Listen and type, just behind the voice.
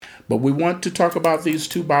But we want to talk about these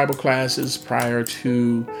two Bible classes prior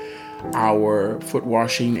to our foot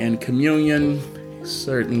washing and communion,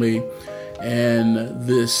 certainly. And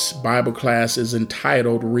this Bible class is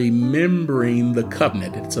entitled Remembering the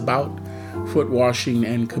Covenant. It's about foot washing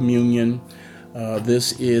and communion.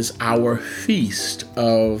 This is our feast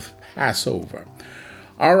of Passover.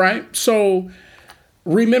 All right, so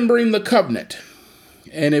remembering the covenant.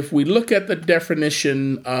 And if we look at the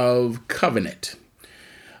definition of covenant,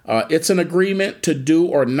 it's an agreement to do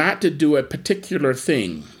or not to do a particular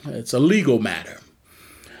thing. It's a legal matter.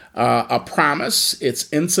 A promise,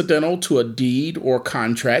 it's incidental to a deed or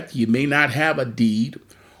contract. You may not have a deed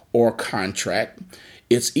or contract.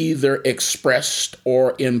 It's either expressed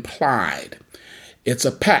or implied. It's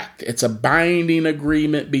a pact. It's a binding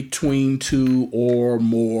agreement between two or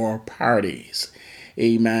more parties.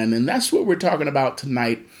 Amen. And that's what we're talking about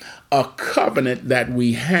tonight, a covenant that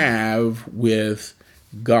we have with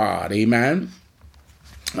God. Amen.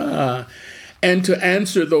 And to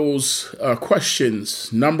answer those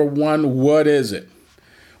questions, number one, what is it?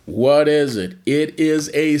 What is it? It is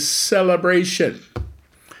a celebration.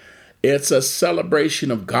 It's a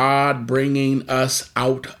celebration of God bringing us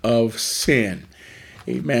out of sin.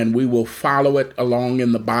 Amen. We will follow it along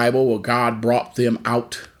in the Bible where God brought them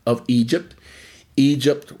out of Egypt.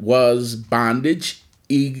 Egypt was bondage.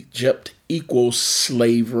 Egypt equals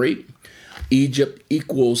slavery. Egypt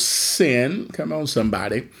equals sin. Come on,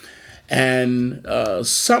 somebody. And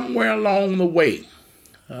somewhere along the way,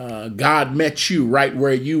 God met you right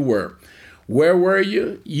where you were. Where were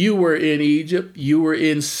you? You were in Egypt. You were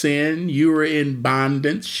in sin. You were in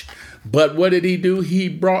bondage. But what did he do? He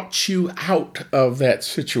brought you out of that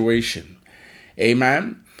situation.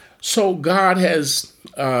 Amen. So God has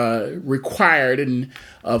required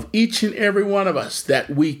of each and every one of us that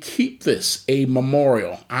we keep this a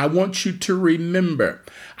memorial. I want you to remember.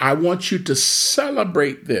 I want you to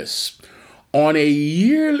celebrate this on a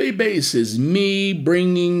yearly basis, me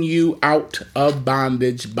bringing you out of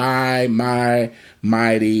bondage by my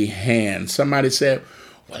mighty hand. Somebody said,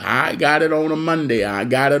 well, I got it on a Monday. I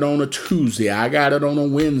got it on a Tuesday. I got it on a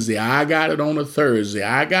Wednesday. I got it on a Thursday.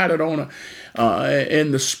 I got it on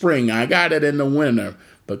in the spring. I got it in the winter.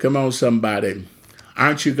 But come on, somebody.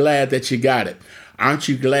 Aren't you glad that you got it? Aren't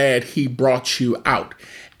you glad he brought you out?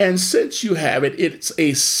 And since you have it, it's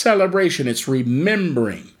a celebration. It's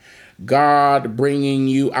remembering God bringing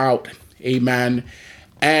you out. Amen.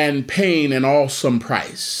 And paying an awesome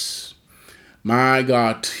price. My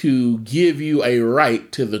God, to give you a right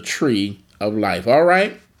to the tree of life. All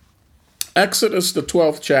right. Exodus, the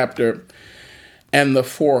 12th chapter and the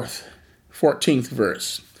 14th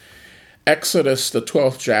verse. Exodus, the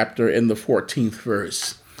 12th chapter and the 14th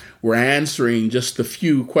verse. We're answering just a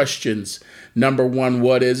few questions. Number one,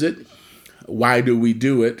 what is it? Why do we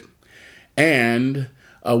do it? And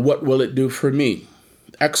what will it do for me?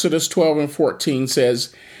 Exodus 12 and 14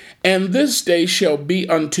 says, and this day shall be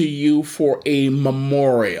unto you for a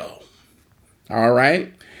memorial. All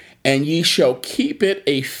right. And ye shall keep it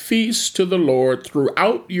a feast to the Lord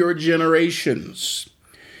throughout your generations.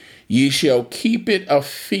 Ye shall keep it a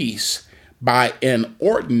feast by an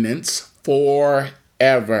ordinance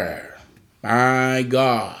forever. My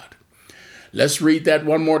God. Let's read that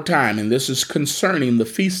one more time. And this is concerning the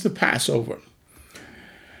feast of Passover.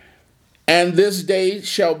 And this day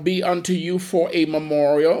shall be unto you for a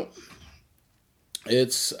memorial.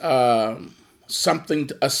 It's something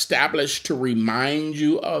established to remind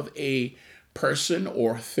you of a person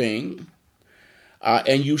or thing.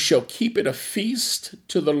 And you shall keep it a feast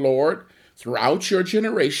to the Lord throughout your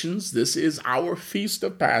generations. This is our feast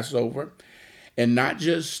of Passover. And not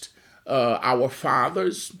just our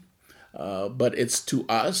fathers, but it's to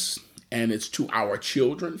us and it's to our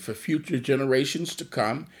children for future generations to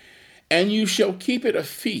come. And you shall keep it a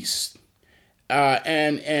feast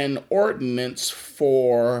and an ordinance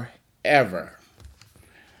forever.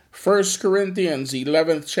 1 Corinthians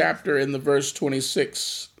 11th chapter in the verse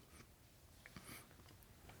 26.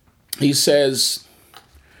 He says,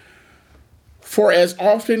 for as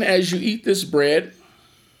often as you eat this bread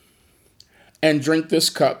and drink this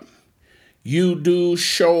cup, you do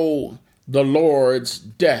show the Lord's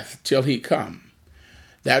death till he come.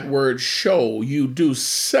 That word show, you do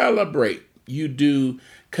celebrate, you do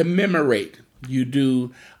commemorate, you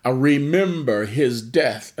do remember his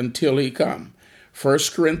death until he come. 1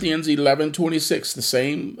 Corinthians 11:26, the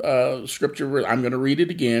same scripture. I'm going to read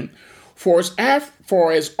it again. For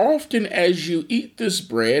as often as you eat this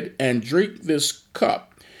bread and drink this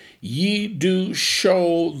cup, ye do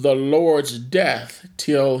show the Lord's death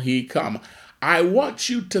till he come. I want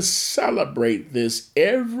you to celebrate this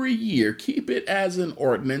every year. Keep it as an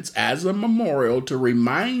ordinance, as a memorial to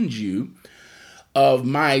remind you of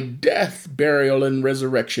my death, burial, and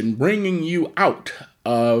resurrection, bringing you out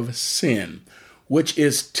of sin, which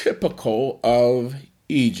is typical of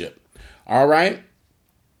Egypt. All right?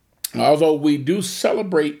 Although we do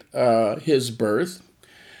celebrate his birth,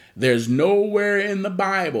 there's nowhere in the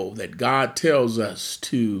Bible that God tells us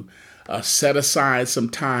to set aside some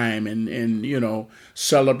time and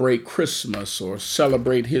celebrate Christmas or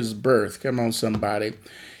celebrate his birth. Come on, somebody.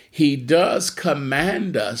 He does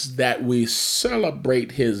command us that we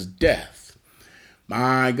celebrate his death.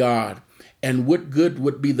 My God. And what good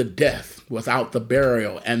would be the death without the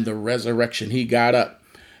burial and the resurrection? He got up.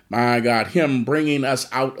 My God, him bringing us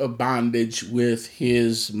out of bondage with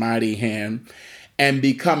his mighty hand and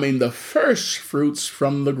becoming the first fruits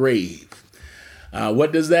from the grave.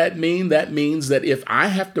 What does that mean? That means that if I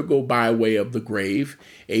have to go by way of the grave,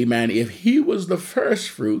 amen, if he was the first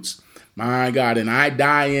fruits, my God, and I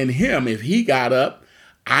die in him, if he got up,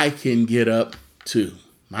 I can get up too.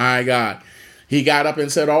 My God. He got up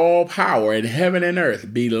and said, all power in heaven and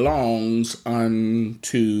earth belongs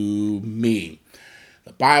unto me.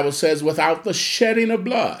 The Bible says, without the shedding of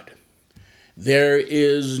blood, there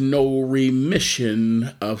is no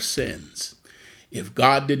remission of sins. If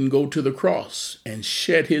God didn't go to the cross and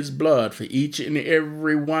shed his blood for each and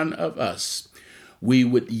every one of us, we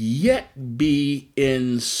would yet be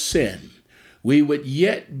in sin. We would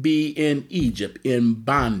yet be in Egypt, in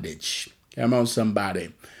bondage. Come on,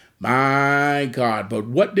 somebody. My God. But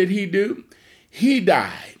what did he do? He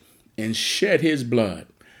died and shed his blood.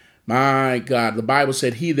 My God. The Bible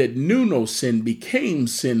said he that knew no sin became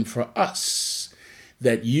sin for us,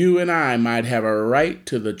 that you and I might have a right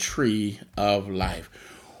to the tree of life.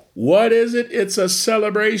 What is it? It's a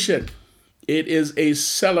celebration. It is a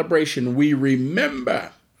celebration. We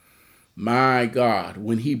remember, my God,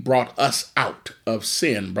 when he brought us out of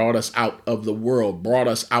sin, brought us out of the world, brought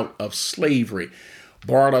us out of slavery,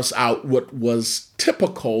 brought us out what was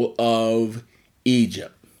typical of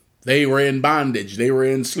Egypt. They were in bondage. They were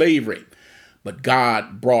in slavery. But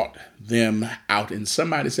God brought them out. And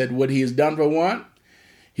somebody said, what he has done for one,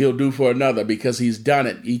 he'll do for another, because he's done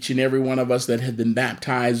it. Each and every one of us that have been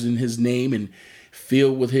baptized in his name and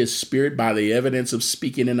filled with his spirit by the evidence of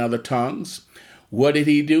speaking in other tongues. What did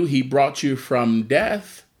he do? He brought you from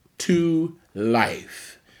death to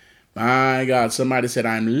life. My God, somebody said,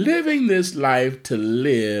 I'm living this life to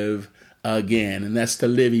live again. And that's to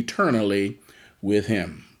live eternally with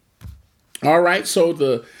him. All right,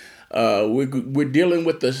 so we're dealing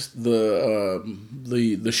with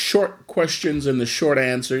the short questions and the short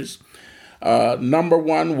answers. Number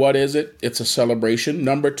one, what is it? It's a celebration.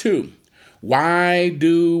 Number two, why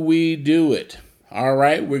do we do it? All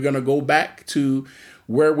right, we're going to go back to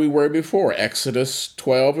where we were before, Exodus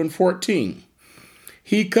 12 and 14.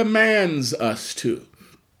 He commands us to.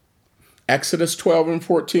 Exodus 12 and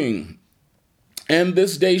 14. And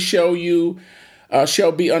this day shall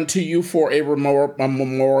be unto you for a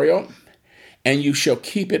memorial, and you shall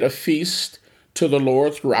keep it a feast to the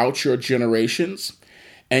Lord throughout your generations,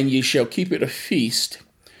 and ye shall keep it a feast,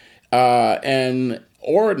 an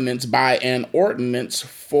ordinance by an ordinance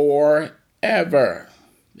forever.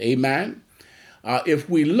 Amen. If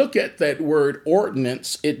we look at that word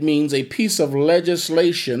ordinance, it means a piece of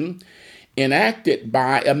legislation enacted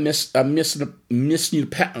by a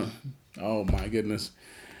oh my goodness.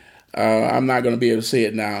 I'm not going to be able to say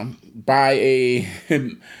it now. By a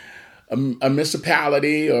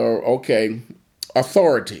municipality or,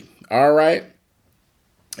 authority. All right.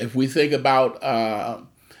 If we think about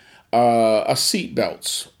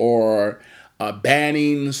seatbelts or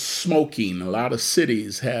banning smoking, a lot of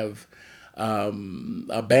cities have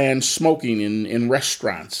banned smoking in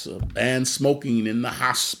restaurants, banned smoking in the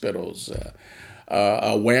hospitals,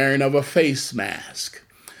 a wearing of a face mask.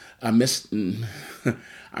 I'm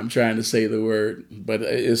trying to say the word, but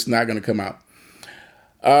it's not going to come out.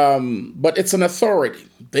 But it's an authority.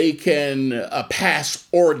 They can pass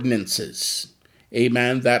ordinances,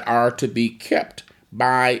 amen, that are to be kept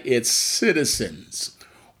by its citizens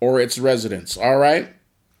or its residents, all right?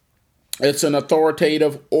 It's an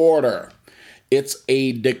authoritative order. It's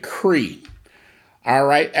a decree, all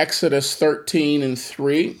right? Exodus 13 and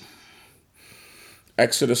 3.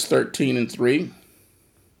 Exodus 13 and 3.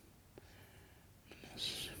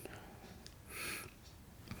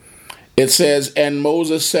 It says, and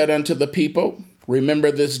Moses said unto the people,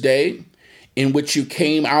 remember this day in which you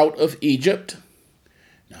came out of Egypt.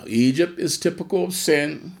 Now, Egypt is typical of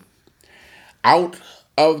sin. Out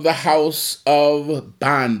of the house of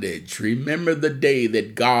bondage. Remember the day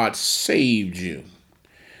that God saved you.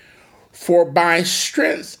 For by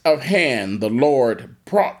strength of hand the Lord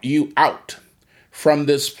brought you out from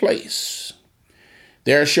this place.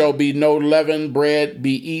 There shall be no leavened bread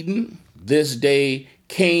be eaten. This day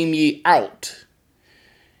came ye out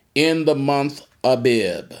in the month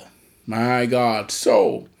Abib. My God.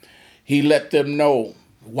 So he let them know.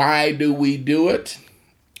 Why do we do it?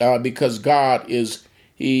 Because God is,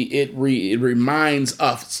 it reminds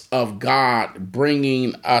us of God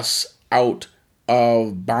bringing us out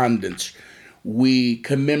of bondage. We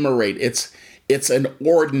commemorate. It's an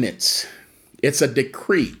ordinance. It's a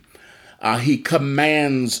decree. He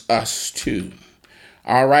commands us to.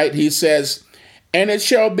 All right. He says, and it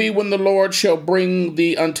shall be when the Lord shall bring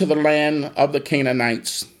thee unto the land of the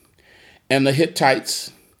Canaanites and the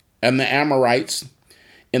Hittites and the Amorites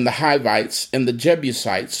and the Hivites and the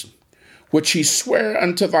Jebusites, which he sware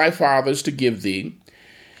unto thy fathers to give thee.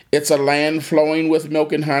 It's a land flowing with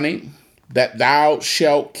milk and honey, that thou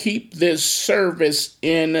shalt keep this service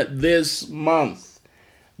in this month,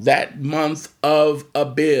 that month of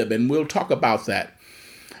Abib. And we'll talk about that.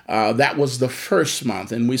 That was the first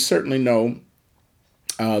month, and we certainly know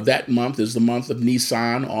that month is the month of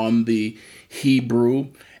Nisan on the Hebrew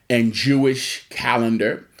and Jewish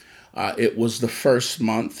calendar. It was the first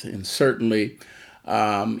month, and certainly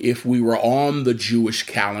if we were on the Jewish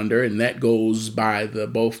calendar, and that goes by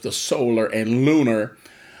both the solar and lunar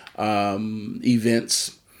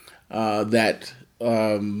events, that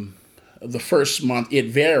the first month, it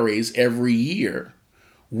varies every year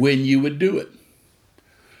when you would do it.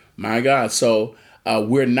 My God. So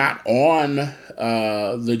we're not on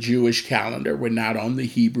the Jewish calendar. We're not on the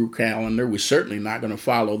Hebrew calendar. We're certainly not going to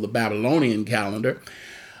follow the Babylonian calendar.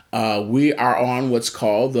 We are on what's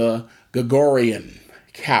called the Gregorian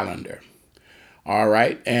calendar. All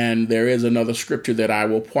right. And there is another scripture that I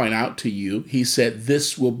will point out to you. He said,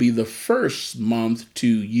 this will be the first month to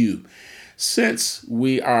you. Since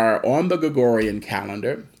we are on the Gregorian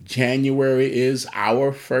calendar, January is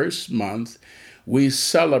our first month. We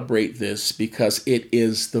celebrate this because it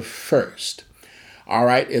is the first. All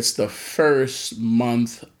right. It's the first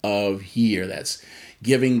month of year. That's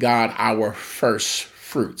giving God our first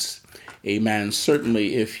fruits. Amen.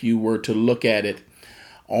 Certainly, if you were to look at it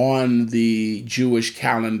on the Jewish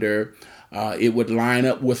calendar, it would line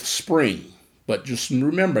up with spring. But just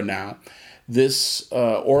remember now, this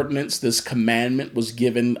ordinance, this commandment was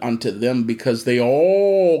given unto them because they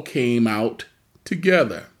all came out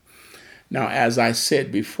together. Now, as I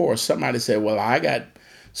said before, somebody said, well, I got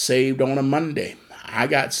saved on a Monday. I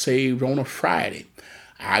got saved on a Friday.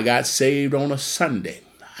 I got saved on a Sunday.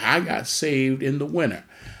 I got saved in the winter.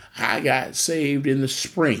 I got saved in the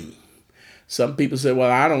spring. Some people say,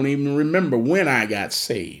 well, I don't even remember when I got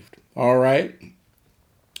saved. All right.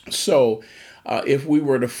 So if we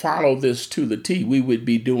were to follow this to the T, we would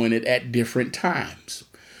be doing it at different times.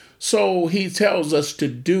 So he tells us to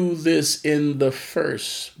do this in the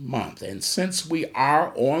first month. And since we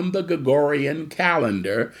are on the Gregorian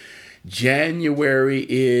calendar, January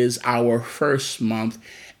is our first month,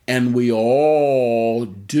 and we all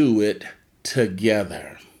do it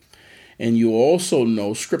together. And you also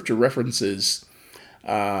know scripture references,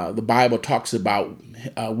 the Bible talks about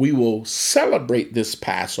we will celebrate this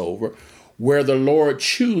Passover where the Lord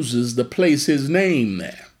chooses to place his name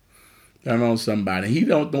there. I know somebody, he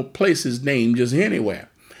don't place his name just anywhere.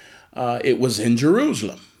 It was in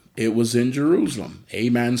Jerusalem. It was in Jerusalem.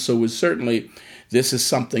 Amen. So it's certainly, this is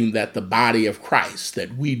something that the body of Christ,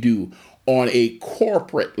 that we do on a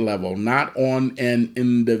corporate level, not on an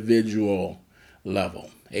individual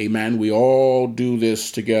level. Amen. We all do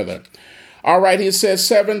this together. All right. He says,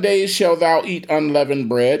 7 days shall thou eat unleavened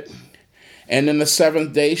bread, and in the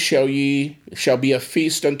seventh day shall be a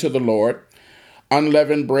feast unto the Lord.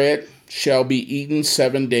 Unleavened bread shall be eaten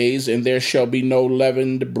 7 days, and there shall be no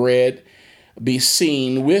leavened bread be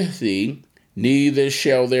seen with thee, neither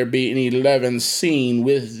shall there be any leaven seen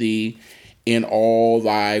with thee in all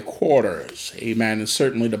thy quarters. Amen. And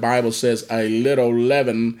certainly the Bible says a little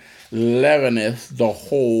leaven leaveneth the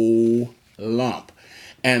whole lump.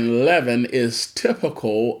 And leaven is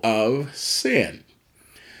typical of sin.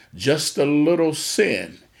 Just a little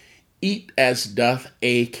sin. Eat as doth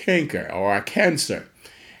a canker or a cancer.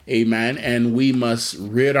 Amen. And we must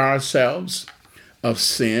rid ourselves of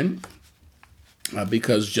sin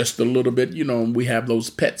because just a little bit, we have those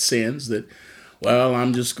pet sins that, well,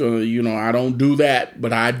 I'm just going to, I don't do that,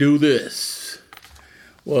 but I do this.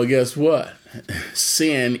 Well, guess what?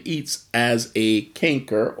 Sin eats as a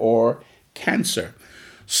canker or cancer.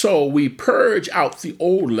 So we purge out the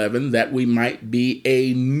old leaven that we might be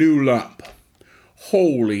a new lump,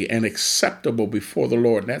 holy and acceptable before the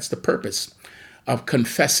Lord. And that's the purpose of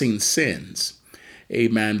confessing sins.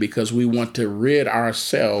 Amen. Because we want to rid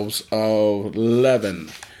ourselves of leaven.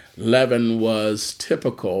 Leaven was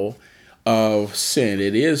typical of sin.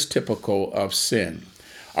 It is typical of sin.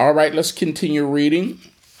 All right, let's continue reading.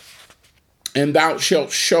 And thou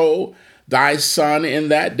shalt show thy son in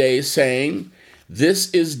that day, saying,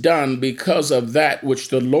 this is done because of that which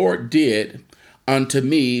the Lord did unto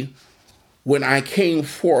me when I came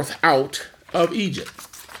forth out of Egypt.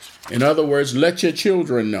 In other words, let your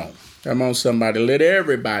children know. Come on, somebody, let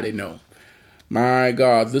everybody know. My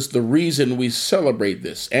God, this is the reason we celebrate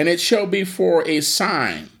this. And it shall be for a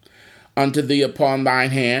sign unto thee upon thine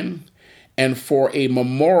hand, and for a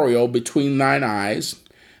memorial between thine eyes,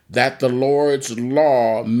 that the Lord's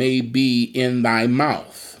law may be in thy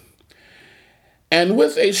mouth. And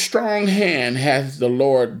with a strong hand hath the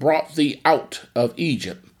Lord brought thee out of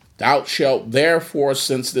Egypt. Thou shalt therefore,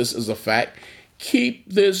 since this is a fact,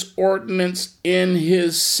 keep this ordinance in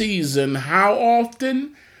his season. How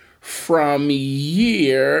often? From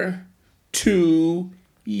year to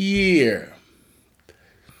year.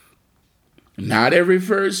 Not every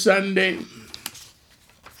first Sunday,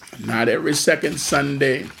 not every second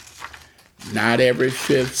Sunday, not every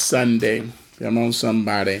fifth Sunday. Come on,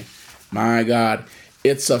 somebody. My God,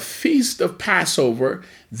 it's a feast of Passover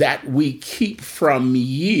that we keep from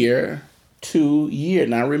year to year.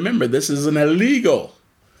 Now remember, this is an illegal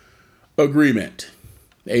agreement.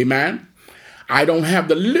 Amen. I don't have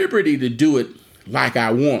the liberty to do it like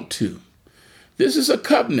I want to. This is a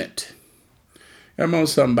covenant. Come on,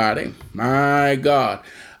 somebody. My God.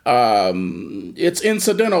 It's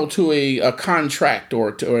incidental to a contract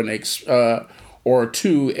or to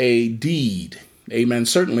a deed. Amen.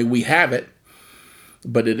 Certainly we have it,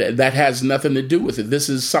 but that has nothing to do with it. This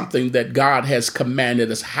is something that God has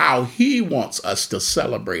commanded us how he wants us to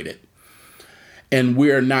celebrate it. And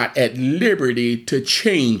we're not at liberty to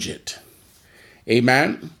change it.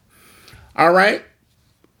 Amen. All right.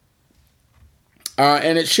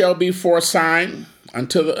 And it shall be for a sign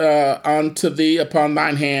unto thee upon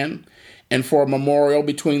thine hand, and for a memorial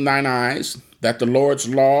between thine eyes, that the Lord's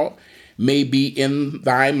law may be in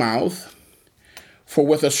thy mouth. For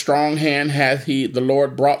with a strong hand hath the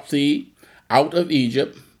Lord brought thee out of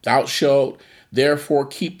Egypt. Thou shalt therefore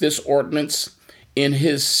keep this ordinance in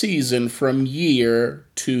his season from year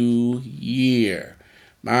to year.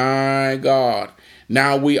 My God.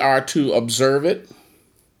 Now we are to observe it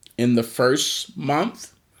in the first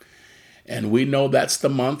month. And we know that's the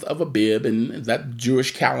month of Abib, and that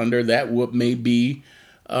Jewish calendar, that may be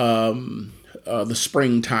the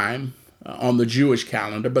springtime on the Jewish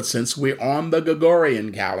calendar. But since we're on the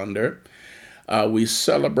Gregorian calendar, we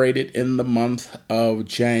celebrate it in the month of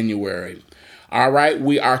January. All right,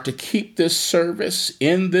 we are to keep this service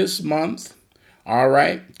in this month. All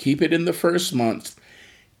right, keep it in the first month.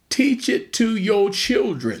 Teach it to your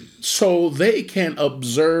children so they can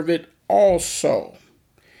observe it also.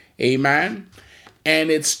 Amen.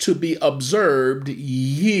 And it's to be observed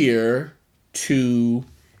year to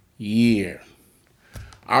year.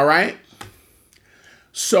 All right.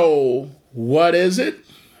 So what is it?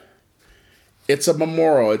 It's a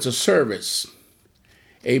memorial. It's a service.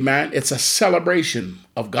 Amen. It's a celebration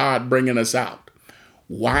of God bringing us out.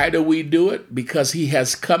 Why do we do it? Because he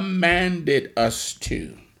has commanded us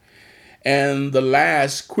to. And the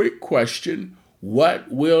last quick question,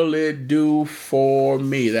 what will it do for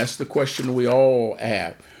me? That's the question we all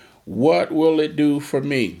have. What will it do for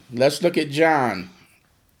me? Let's look at John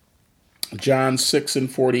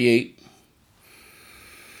 6:48.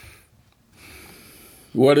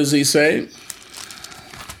 What does he say?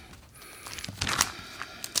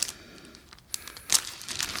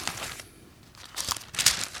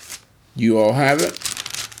 You all have it?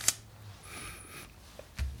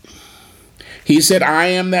 He said, I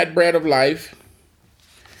am that bread of life.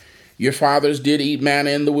 Your fathers did eat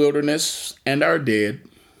manna in the wilderness and are dead.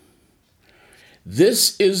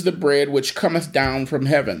 This is the bread which cometh down from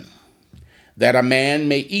heaven, that a man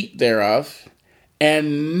may eat thereof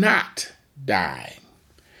and not die.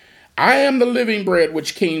 I am the living bread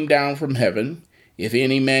which came down from heaven. If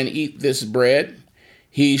any man eat this bread,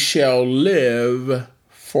 he shall live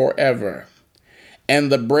forever.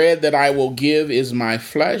 And the bread that I will give is my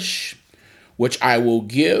flesh, which I will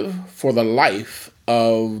give for the life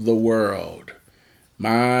of the world.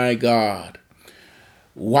 My God.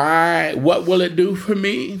 Why? What will it do for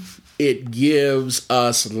me? It gives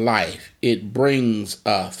us life. It brings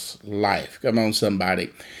us life. Come on, somebody.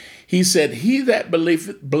 He said, he that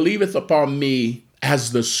believeth upon me,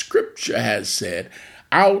 as the scripture has said,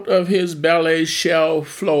 out of his belly shall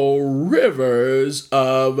flow rivers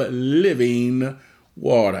of living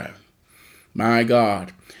water. My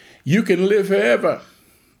God, you can live forever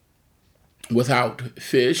without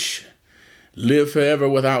fish, live forever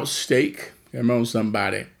without steak. Come on,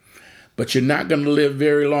 somebody. But you're not going to live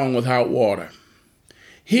very long without water.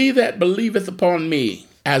 He that believeth upon me,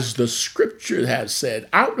 as the scripture has said,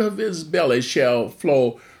 out of his belly shall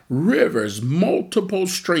flow rivers, multiple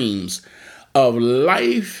streams of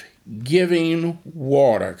life-giving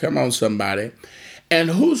water. Come on, somebody. And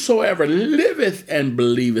whosoever liveth and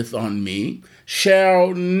believeth on me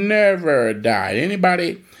shall never die.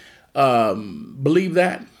 Anybody believe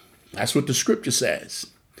that? That's what the scripture says.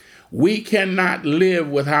 We cannot live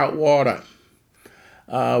without water.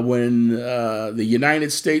 When the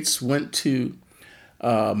United States went to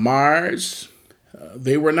Mars,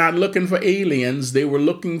 they were not looking for aliens. They were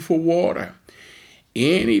looking for water.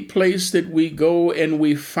 Any place that we go and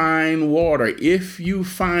we find water, if you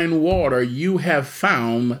find water, you have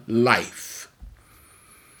found life.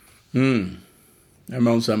 Come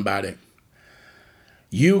on, somebody.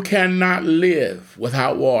 You cannot live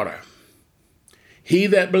without water. He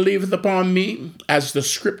that believeth upon me, as the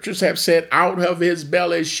scriptures have said, out of his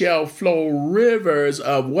belly shall flow rivers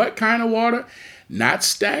of what kind of water? Not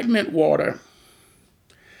stagnant water.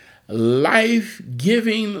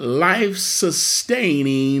 Life-giving,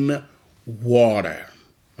 life-sustaining water.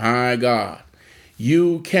 My God,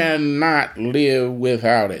 you cannot live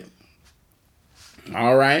without it.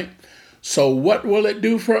 All right. So what will it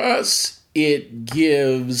do for us? It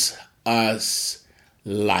gives us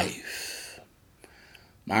life.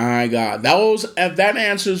 My God, that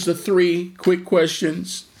answers the three quick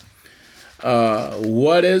questions.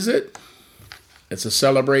 What is it? It's a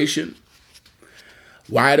celebration.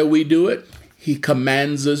 Why do we do it? He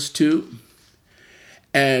commands us to.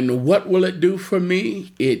 And what will it do for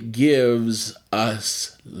me? It gives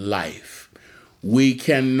us life. We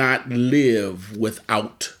cannot live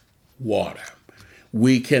without water.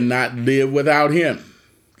 We cannot live without him.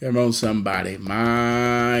 Come on, somebody.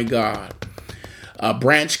 My God. A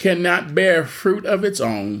branch cannot bear fruit of its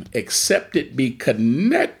own except it be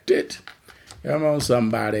connected. Come on,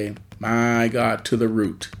 somebody. My God, to the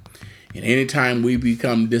root. And anytime we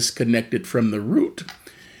become disconnected from the root,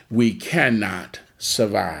 we cannot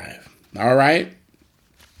survive. All right?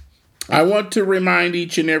 I want to remind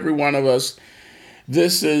each and every one of us,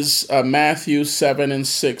 this is Matthew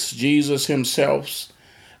 7:6. Jesus himself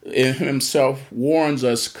warns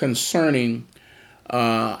us concerning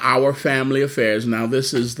our family affairs. Now,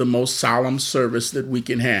 this is the most solemn service that we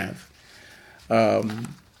can have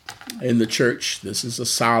in the church. This is a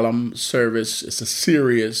solemn service. It's a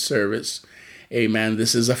serious service. Amen.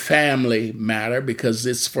 This is a family matter because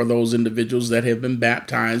it's for those individuals that have been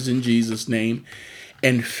baptized in Jesus' name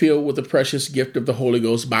and filled with the precious gift of the Holy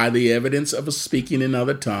Ghost by the evidence of speaking in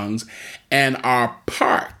other tongues and are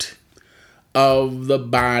part of the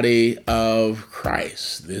body of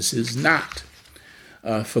Christ. This is not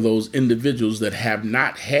for those individuals that have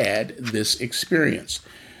not had this experience.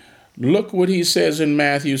 Look what he says in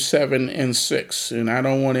Matthew 7:6. And I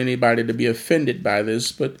don't want anybody to be offended by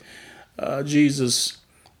this, but Jesus,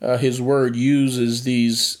 his word uses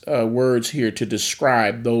these words here to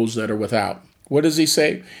describe those that are without. What does he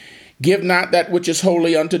say? Give not that which is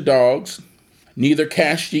holy unto dogs, neither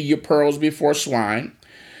cast ye your pearls before swine,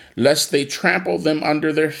 lest they trample them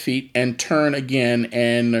under their feet and turn again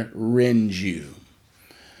and rend you.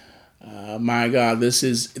 My God, this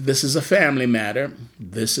is a family matter.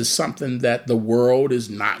 This is something that the world is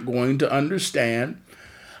not going to understand.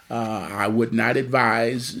 I would not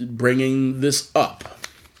advise bringing this up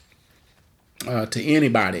to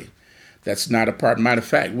anybody that's not a part. Matter of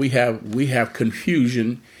fact, we have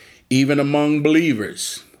confusion even among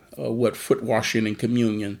believers. What foot washing and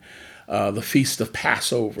communion, the feast of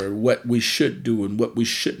Passover, what we should do and what we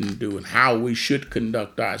shouldn't do, and how we should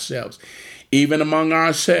conduct ourselves. Even among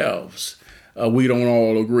ourselves, we don't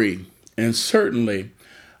all agree. And certainly,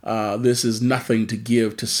 this is nothing to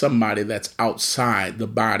give to somebody that's outside the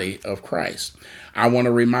body of Christ. I want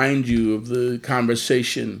to remind you of the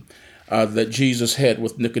conversation that Jesus had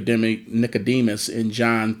with Nicodemus in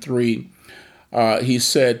John 3. He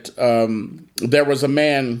said, there was a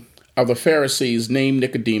man of the Pharisees named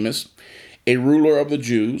Nicodemus, a ruler of the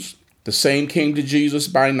Jews. The same came to Jesus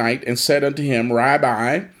by night and said unto him,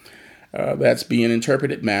 Rabbi, that's being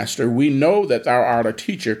interpreted, Master, we know that thou art a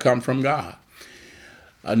teacher come from God.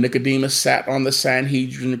 Nicodemus sat on the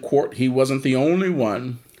Sanhedrin court. He wasn't the only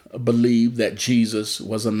one believed that Jesus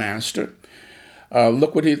was a master.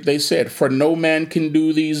 Look what they said. For no man can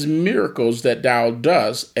do these miracles that thou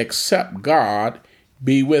dost, except God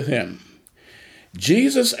be with him.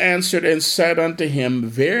 Jesus answered and said unto him,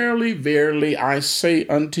 Verily, verily, I say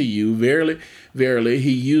unto you, verily, verily.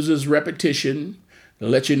 He uses repetition to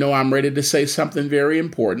let you know I'm ready to say something very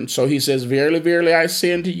important. So he says, Verily, verily, I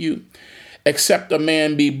say unto you, except a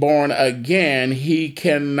man be born again, he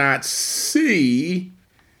cannot see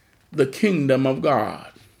the kingdom of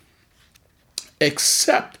God.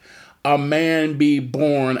 Except a man be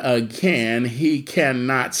born again, he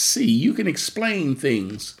cannot see. You can explain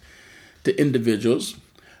things to individuals,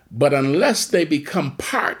 but unless they become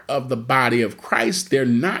part of the body of Christ, they're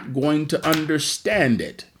not going to understand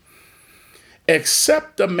it.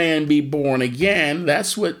 Except a man be born again,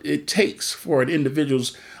 that's what it takes for an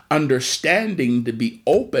individual's understanding to be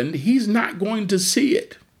opened. He's not going to see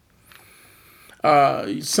it.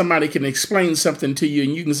 Somebody can explain something to you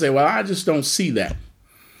and you can say, well, I just don't see that.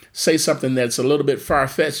 Say something that's a little bit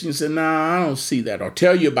far-fetched and you say, no, I don't see that. Or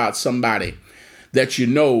tell you about somebody that you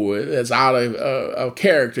know that's out of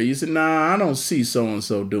character. You say, no, I don't see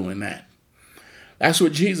so-and-so doing that. That's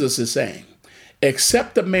what Jesus is saying.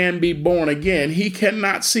 Except a man be born again, he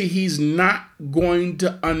cannot see. He's not going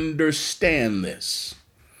to understand this.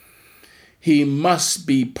 He must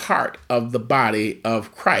be part of the body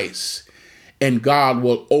of Christ, and God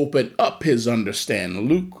will open up his understanding.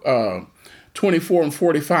 Luke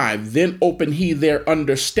 24:45, then open he their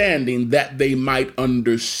understanding that they might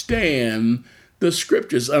understand the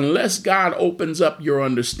scriptures. Unless God opens up your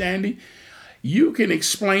understanding, you can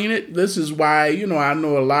explain it. This is why, I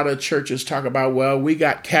know a lot of churches talk about, well, we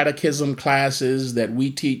got catechism classes that we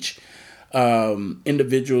teach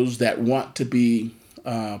individuals that want to be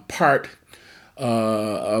part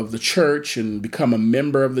of the church and become a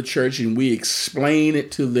member of the church, and we explain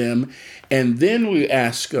it to them, and then we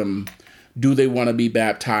ask them, do they want to be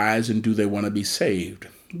baptized and do they want to be saved?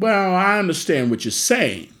 Well, I understand what you're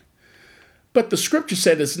saying, but the scripture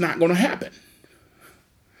said it's not going to happen.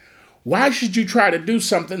 Why should you try to do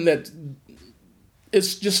something that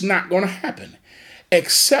it's just not going to happen?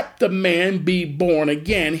 Except a man be born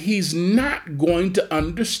again, he's not going to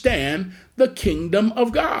understand the kingdom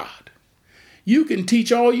of God. You can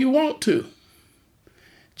teach all you want to.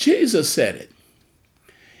 Jesus said it.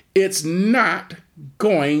 It's not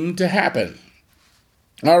going to happen.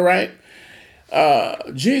 All right.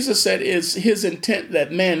 Jesus said it's his intent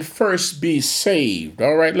that man first be saved.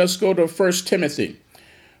 All right. Let's go to 1 Timothy.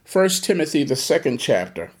 1 Timothy, the 2nd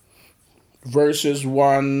chapter, verses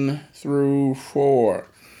 1 through 4.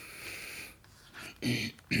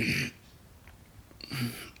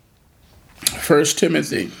 1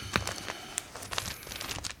 Timothy.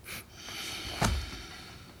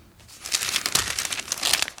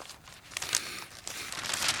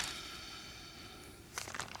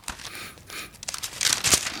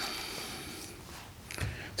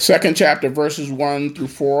 Second chapter, verses 1 through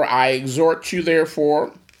 4. I exhort you,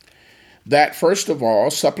 therefore, that first of all,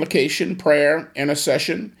 supplication, prayer,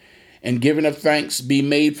 intercession, and giving of thanks be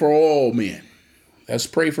made for all men. Let's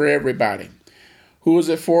pray for everybody. Who is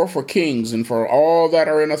it for? For kings and for all that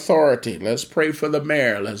are in authority. Let's pray for the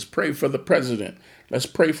mayor. Let's pray for the president. Let's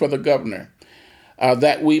pray for the governor.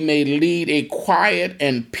 That we may lead a quiet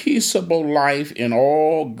and peaceable life in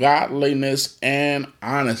all godliness and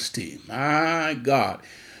honesty. My God.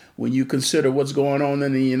 When you consider what's going on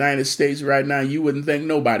in the United States right now, you wouldn't think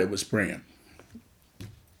nobody was praying.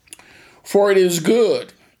 For it is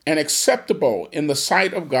good and acceptable in the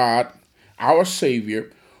sight of God, our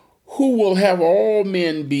Savior, who will have all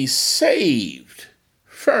men be saved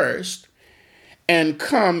first and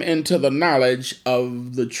come into the knowledge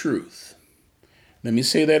of the truth. Let me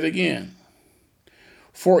say that again.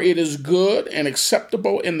 For it is good and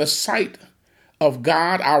acceptable in the sight of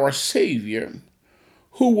God, our Savior,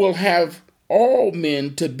 who will have all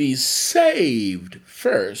men to be saved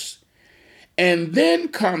first, and then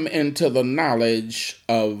come into the knowledge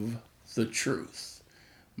of the truth.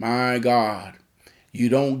 My God, you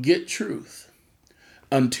don't get truth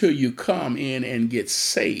until you come in and get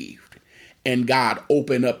saved, and God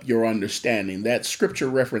open up your understanding. That scripture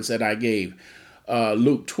reference that I gave,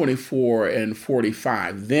 Luke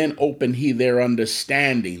 24:45, then open he their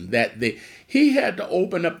understanding, he had to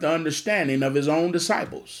open up the understanding of his own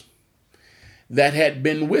disciples that had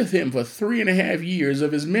been with him for 3.5 years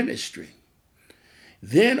of his ministry.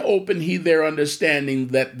 Then open he their understanding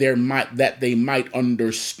that they might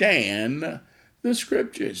understand the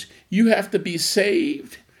scriptures. You have to be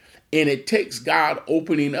saved, and it takes God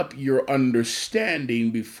opening up your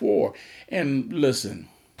understanding before. And listen,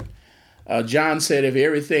 John said if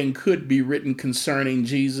everything could be written concerning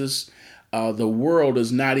Jesus, the world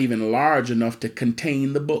is not even large enough to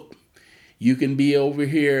contain the book. You can be over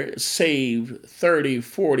here saved 30,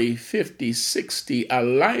 40, 50, 60, a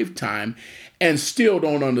lifetime, and still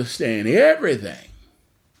don't understand everything.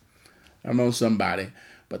 I know somebody.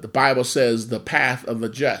 But the Bible says the path of the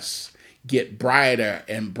just get brighter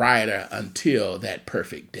and brighter until that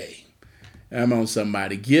perfect day. I'm on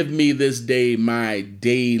somebody. Give me this day my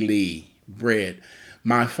daily bread.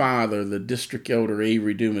 My father, the district elder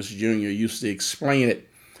Avery Dumas Jr., used to explain it.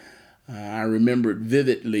 I remember it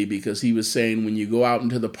vividly because he was saying when you go out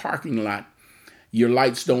into the parking lot, your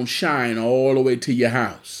lights don't shine all the way to your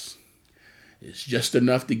house. It's just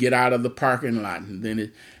enough to get out of the parking lot. And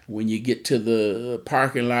then when you get to the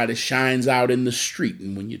parking lot, it shines out in the street.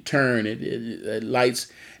 And when you turn, it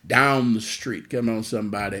lights down the street. Come on,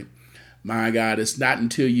 somebody. My God, it's not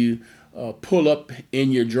until you pull up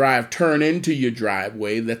in your turn into your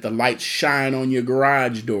driveway that the lights shine on your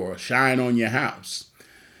garage door, shine on your house.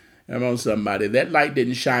 Come on, somebody. That light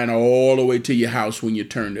didn't shine all the way to your house when you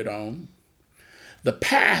turned it on. The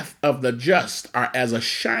path of the just are as a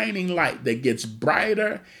shining light that gets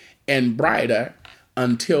brighter and brighter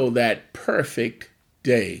until that perfect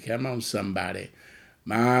day. Come on, somebody.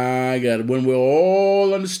 My God, when we'll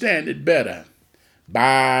all understand it better,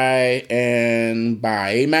 by and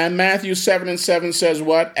by. Amen. Matthew 7:7 says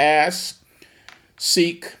what? Ask,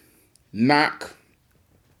 seek, knock.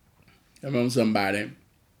 Come on, somebody.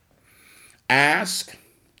 Ask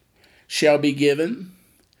shall be given.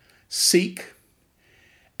 Seek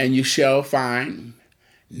and you shall find.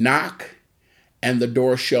 Knock and the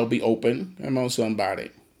door shall be open. Come on,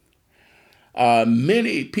 somebody.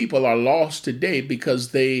 Many people are lost today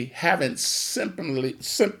because they haven't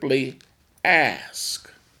simply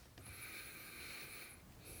ask.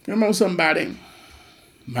 Come on, somebody.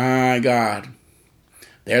 My God.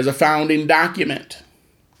 There's a founding document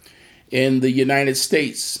in the United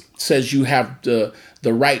States. It says you have the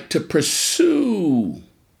right to pursue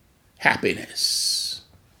happiness.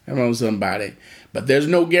 Come on, somebody. But there's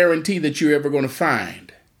no guarantee that you're ever going to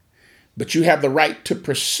find. But you have the right to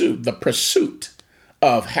pursue the pursuit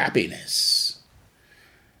of happiness.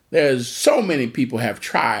 There's so many people have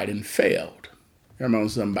tried and failed. Come on,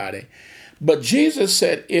 somebody. But Jesus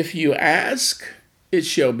said, if you ask, it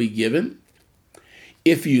shall be given.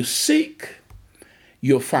 If you seek,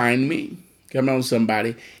 you'll find me. Come on,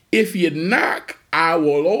 somebody. If you knock, I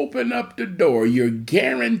will open up the door. You're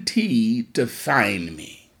guaranteed to find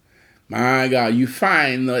me. My God, you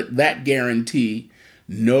find that guarantee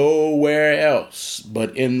nowhere else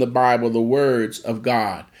but in the Bible, the words of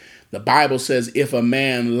God. The Bible says, if a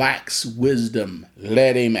man lacks wisdom,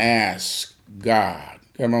 let him ask God.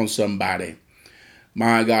 Come on, somebody.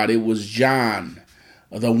 My God, it was John,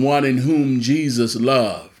 the one in whom Jesus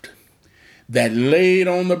loved, that laid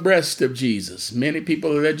on the breast of Jesus. Many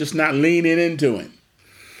people are just not leaning into him.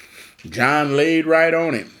 John laid right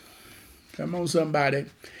on him. Come on, somebody.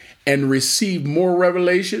 And received more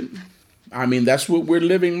revelation. I mean, that's what we're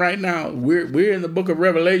living right now. We're in the book of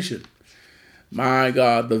Revelation. My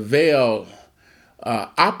God, the veil,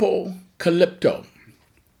 apocalypto,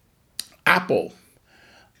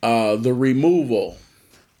 the removal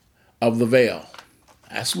of the veil.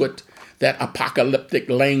 That's what that apocalyptic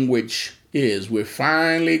language is. We're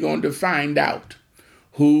finally going to find out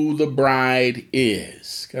who the bride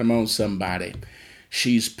is. Come on, somebody.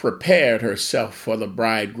 She's prepared herself for the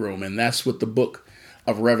bridegroom, and that's what the book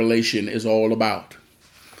of Revelation is all about.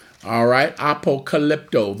 All right,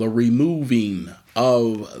 apocalypto, the removing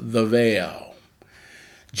of the veil.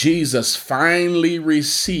 Jesus finally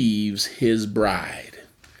receives his bride.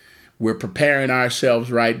 We're preparing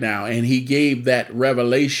ourselves right now, and he gave that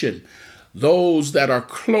revelation. Those that are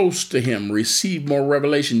close to him receive more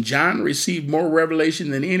revelation. John received more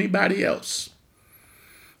revelation than anybody else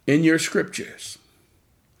in your scriptures.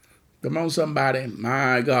 Come on, somebody.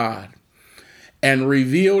 My God. And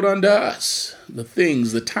revealed unto us the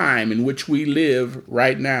things, the time in which we live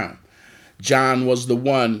right now. John was the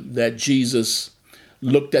one that Jesus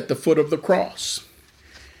looked at the foot of the cross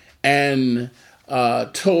and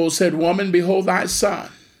said, woman, behold thy son.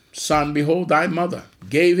 Son, behold thy mother.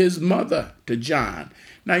 Gave his mother to John.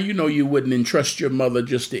 Now, you know you wouldn't entrust your mother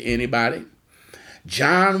just to anybody.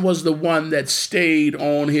 John was the one that stayed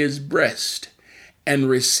on his breast and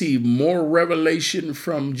received more revelation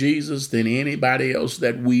from Jesus than anybody else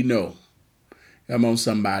that we know. Come on,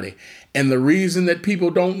 somebody. And the reason that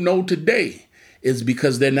people don't know today is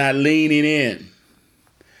because they're not leaning in.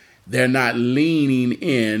 They're not leaning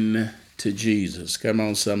in to Jesus. Come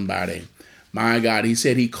on, somebody. My God, he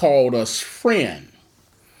said he called us friend.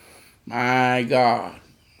 My God.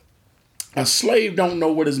 A slave don't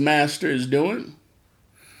know what his master is doing.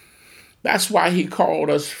 That's why he called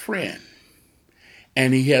us friend.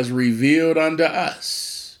 And he has revealed unto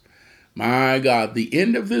us, my God, the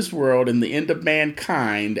end of this world and the end of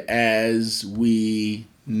mankind as we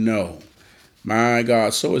know. My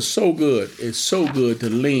God, so it's so good. It's so good to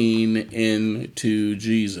lean into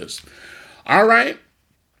Jesus. All right,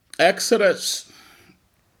 Exodus.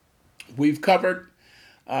 We've covered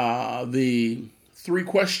the 3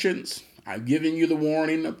 questions. I've given you the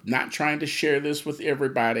warning of not trying to share this with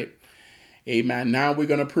everybody. Amen. Now we're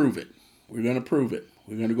going to prove it. We're going to prove it.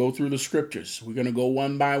 We're going to go through the scriptures. We're going to go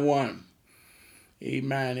one by one.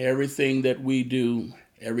 Amen. Everything that we do,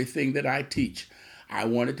 everything that I teach, I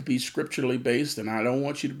want it to be scripturally based, and I don't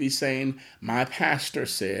want you to be saying, my pastor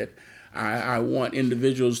said. I want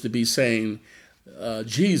individuals to be saying,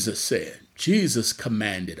 Jesus said, Jesus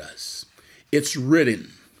commanded us. It's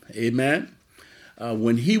written. Amen.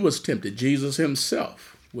 When he was tempted, Jesus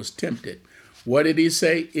himself was tempted. What did he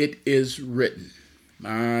say? It is written.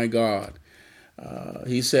 My God.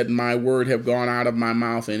 He said, my word have gone out of my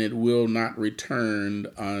mouth, and it will not return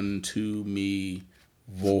unto me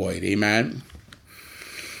void. Amen.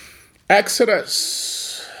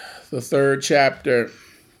 Exodus, the 3rd chapter.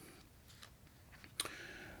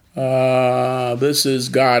 This is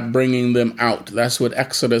God bringing them out. That's what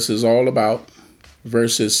Exodus is all about.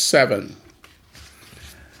 Verses 7.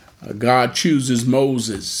 God chooses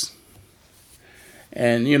Moses.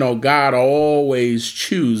 And, God always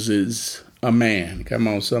chooses a man. Come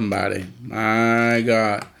on, somebody. My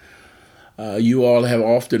God. You all have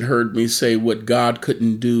often heard me say what God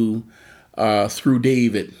couldn't do through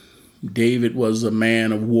David. David was a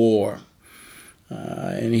man of war,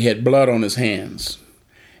 and he had blood on his hands.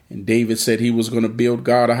 And David said he was going to build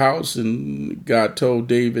God a house, and God told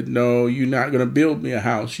David, no, you're not going to build me a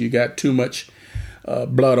house. You got too much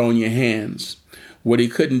blood on your hands. What he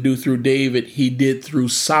couldn't do through David, he did through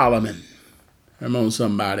Solomon. Come on,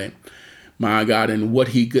 somebody. My God, and what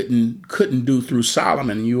he couldn't do through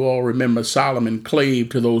Solomon. You all remember Solomon clave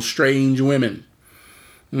to those strange women.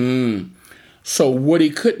 So what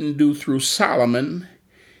he couldn't do through Solomon,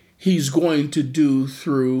 he's going to do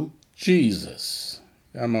through Jesus.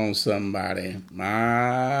 Come on, somebody.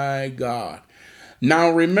 My God.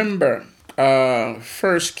 Now remember, 1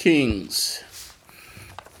 Kings,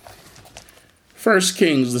 the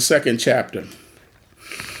 2nd chapter.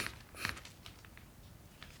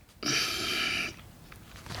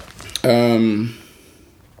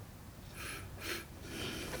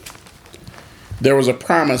 There was a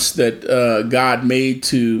promise that God made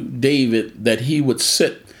to David that he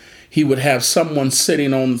would have someone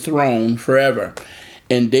sitting on the throne forever.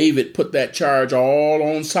 And David put that charge all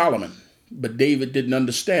on Solomon. But David didn't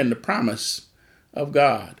understand the promise of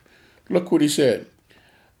God. Look what he said.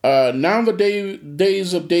 Now the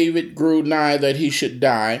days of David grew nigh that he should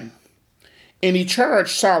die. And he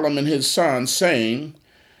charged Solomon his son, saying,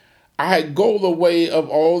 I go the way of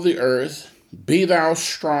all the earth. Be thou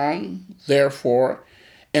strong, therefore,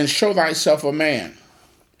 and show thyself a man.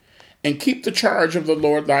 And keep the charge of the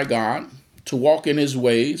Lord thy God, to walk in his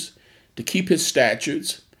ways, to keep his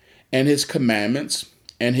statutes, and his commandments,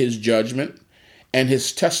 and his judgment, and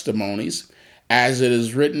his testimonies, as it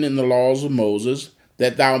is written in the laws of Moses,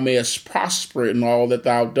 that thou mayest prosper in all that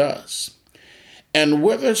thou doest. And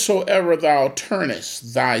whithersoever thou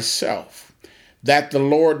turnest thyself, that the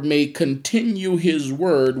Lord may continue his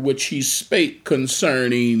word which he spake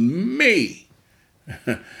concerning me.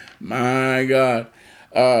 My God.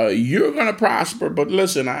 You're going to prosper, but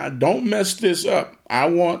listen, don't mess this up. I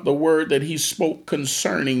want the word that he spoke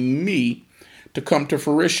concerning me to come to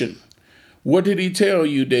fruition. What did he tell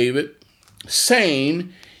you, David?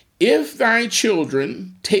 Saying, if thy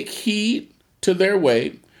children take heed to their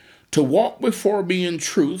way, to walk before me in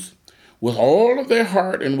truth, with all of their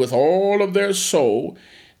heart and with all of their soul,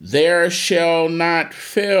 there shall not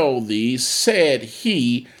fail thee, said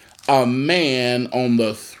he, a man on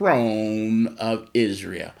the throne of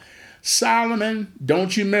Israel. Solomon,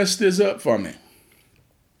 don't you mess this up for me.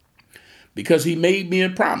 Because he made me a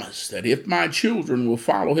promise that if my children will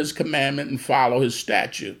follow his commandment and follow his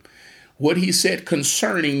statute, what he said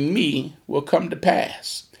concerning me will come to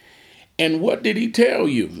pass. And what did he tell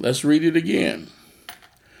you? Let's read it again.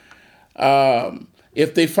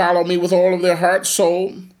 If they follow me with all of their heart,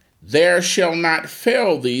 soul, there shall not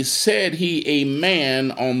fail thee, said he, a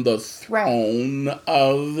man on the throne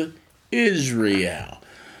of Israel.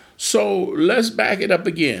 So let's back it up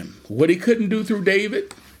again. What he couldn't do through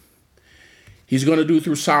David, he's going to do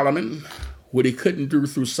through Solomon. What he couldn't do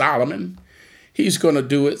through Solomon, he's going to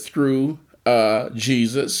do it through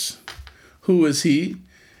Jesus. Who is he?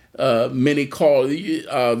 Many call,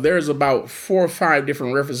 there's about 4 or 5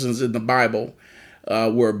 different references in the Bible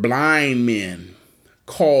where blind men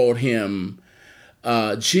called him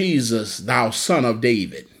Jesus, thou son of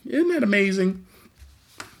David. Isn't that amazing?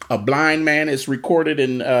 A blind man is recorded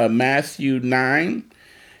in Matthew 9.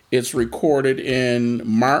 It's recorded in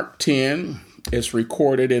Mark 10. It's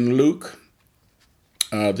recorded in Luke,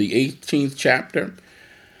 the 18th chapter.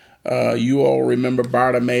 You all remember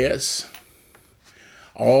Bartimaeus.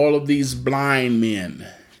 All of these blind men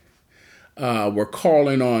were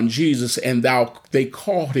calling on Jesus, and they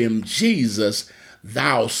called him Jesus,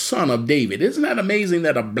 thou son of David. Isn't that amazing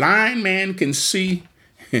that a blind man can see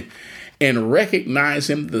and recognize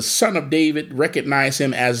him, the son of David, recognize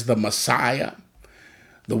him as the Messiah,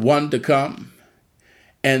 the one to come?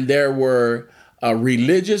 And there were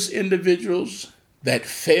religious individuals that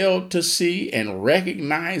failed to see and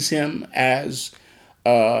recognize him as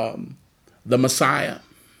the Messiah.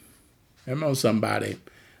 Come on, somebody.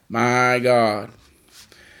 My God.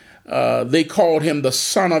 They called him the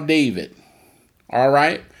son of David. All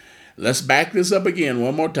right. Let's back this up again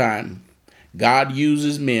one more time. God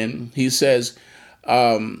uses men. He says,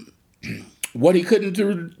 what he couldn't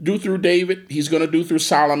do through David, he's going to do through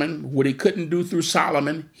Solomon. What he couldn't do through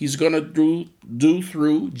Solomon, he's going to do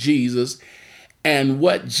through Jesus. And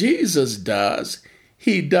what Jesus does,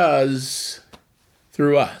 he does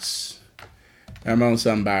through us. Come on,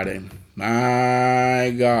 somebody.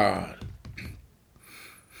 My God.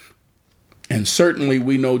 And certainly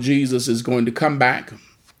we know Jesus is going to come back.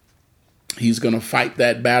 He's going to fight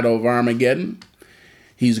that battle of Armageddon.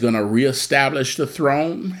 He's going to reestablish the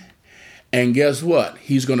throne. And guess what?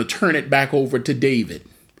 He's going to turn it back over to David.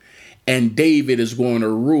 And David is going to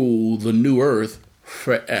rule the new earth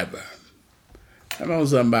forever. Come on,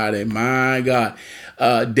 somebody. My God.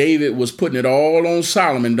 David was putting it all on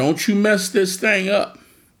Solomon. Don't you mess this thing up.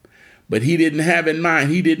 But he didn't have in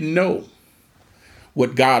mind. He didn't know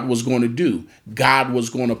what God was going to do. God was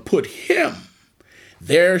going to put him.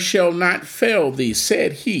 There shall not fail thee,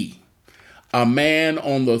 said he, a man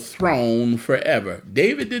on the throne forever.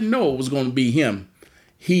 David didn't know it was going to be him.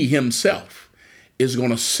 He himself is going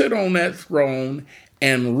to sit on that throne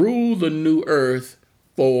and rule the new earth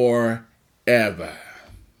forever.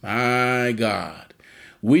 My God.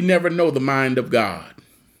 We never know the mind of God.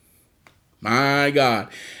 My God.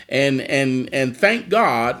 And thank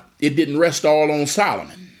God it didn't rest all on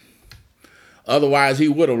Solomon. Otherwise, he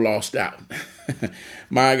would have lost out.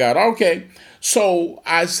 My God. Okay. So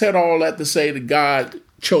I said all that to say that God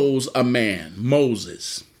chose a man,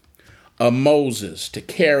 Moses, to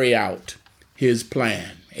carry out his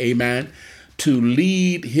plan. Amen. To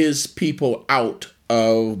lead his people out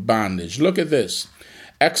of bondage. Look at this.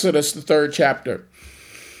 Exodus, the 3rd chapter,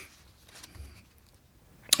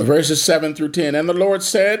 verses 7 through 10. And the Lord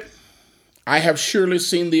said, I have surely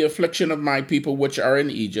seen the affliction of my people which are in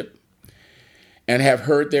Egypt, and have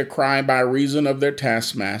heard their cry by reason of their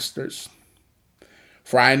taskmasters.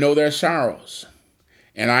 For I know their sorrows,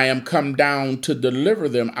 and I am come down to deliver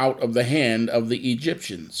them out of the hand of the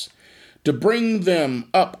Egyptians, to bring them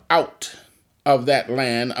up out of that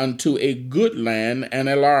land unto a good land and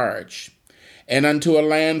a large, and unto a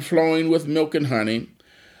land flowing with milk and honey,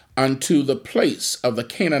 unto the place of the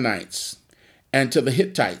Canaanites, and to the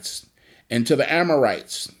Hittites, and to the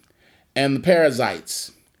Amorites, and the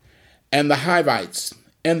Perizzites, and the Hivites,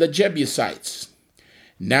 and the Jebusites.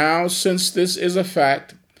 Now, since this is a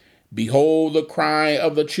fact, behold, the cry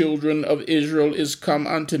of the children of Israel is come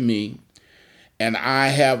unto me, and I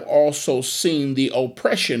have also seen the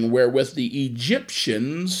oppression wherewith the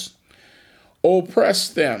Egyptians oppress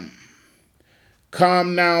them.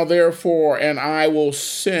 Come now, therefore, and I will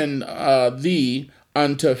send thee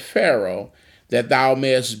unto Pharaoh, that thou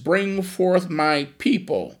mayest bring forth my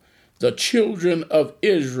people, the children of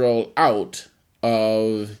Israel, out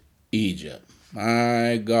of Egypt.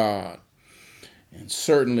 My God. And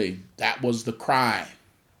certainly that was the cry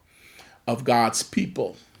of God's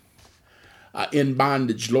people in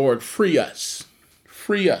bondage. Lord, free us,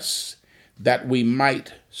 that we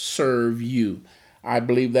might serve you. I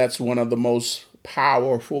believe that's one of the most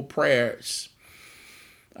powerful prayers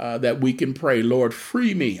that we can pray. Lord,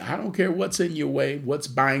 free me. I don't care what's in your way, what's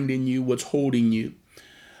binding you, what's holding you.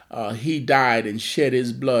 He died and shed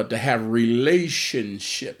his blood to have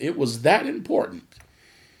relationship. It was that important.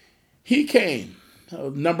 He came.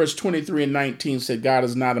 Numbers 23:19 said, God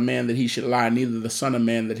is not a man that he should lie, neither the son of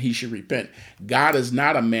man that he should repent. God is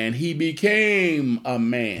not a man. He became a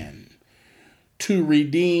man to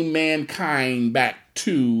redeem mankind back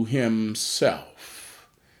to himself.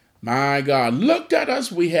 My God, looked at us.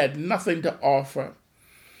 We had nothing to offer,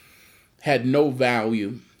 had no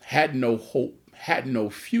value, had no hope, had no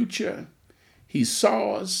future. He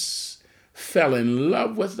saw us, fell in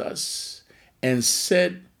love with us, and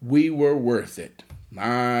said we were worth it.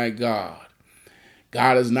 My God.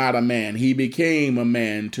 God is not a man. He became a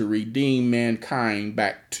man to redeem mankind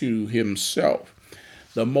back to himself.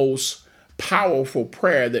 The most powerful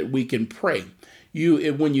prayer that we can pray.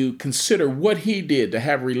 When you consider what he did to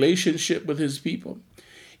have relationship with his people,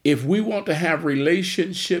 if we want to have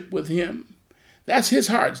relationship with him, that's his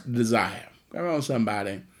heart's desire. Come on,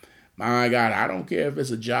 somebody. My God, I don't care if it's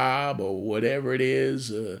a job or whatever it is,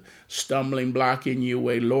 a stumbling block in your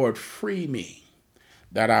way. Lord, free me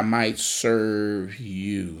that I might serve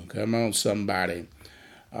you. Come on, somebody.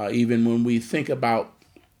 Even when we think about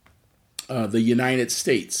the United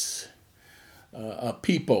States, a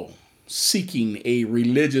people seeking a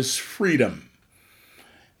religious freedom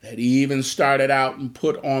that even started out and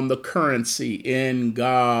put on the currency, in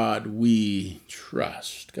God we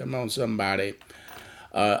trust. Come on, somebody.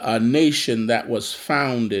 A nation that was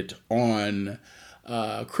founded on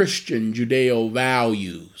Christian Judeo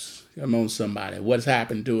values. Come on, somebody. What's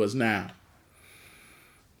happened to us now?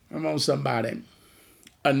 Come on, somebody.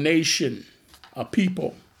 A nation, a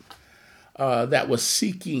people that was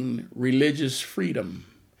seeking religious freedom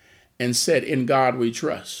and said, in God we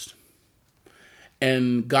trust.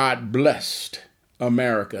 And God blessed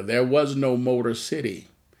America. There was no Motor City.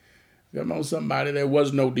 Come on, somebody. There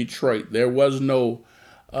was no Detroit. There was no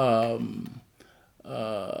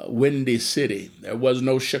Windy City. There was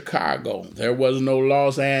no Chicago. There was no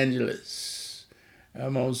Los Angeles.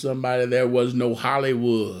 Come on, somebody. There was no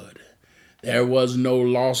Hollywood. There was no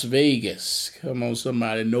Las Vegas. Come on,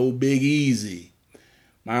 somebody. No Big Easy.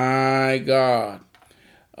 My God.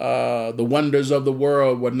 The wonders of the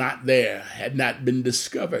world were not there, had not been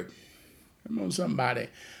discovered. Come on, somebody.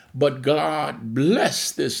 But God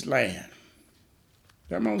blessed this land.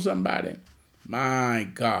 Come on, somebody. My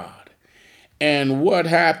God. And what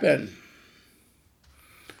happened?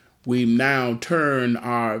 We now turn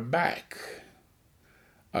our back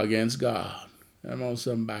against God. Come on,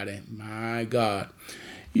 somebody. My God.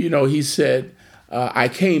 You know, he said, I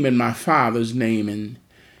came in my Father's name and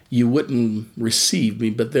you wouldn't receive me,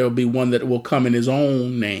 but there'll be one that will come in his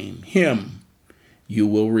own name. Him you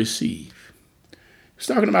will receive. He's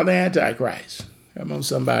talking about the Antichrist. Come on,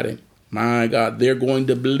 somebody. My God, they're going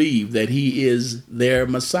to believe that he is their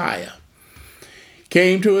Messiah.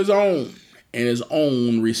 Came to his own, and his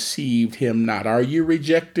own received him not. Are you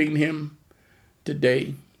rejecting him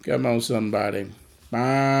today? Come on, somebody.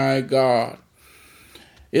 My God.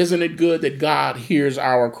 Isn't it good that God hears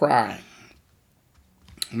our cry?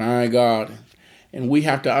 My God. And we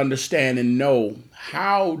have to understand and know,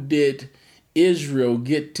 how did Israel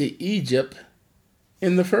get to Egypt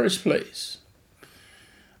in the first place?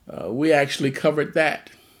 We actually covered that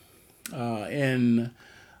in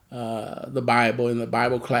the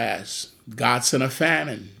Bible class. God sent a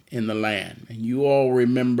famine in the land. And you all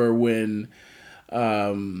remember when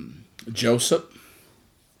Joseph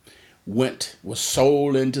was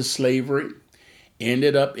sold into slavery,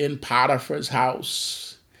 ended up in Potiphar's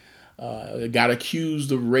house, got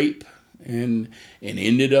accused of rape, and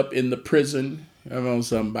ended up in the prison. Come on,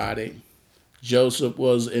 somebody. Joseph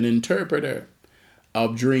was an interpreter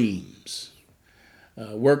of dreams.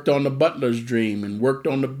 Worked on the butler's dream and worked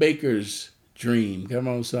on the baker's dream. Come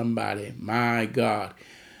on, somebody. My God.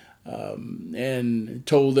 And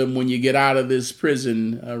told them, when you get out of this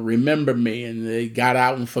prison, remember me. And they got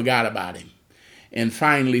out and forgot about him. And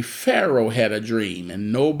finally, Pharaoh had a dream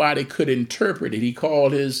and nobody could interpret it. He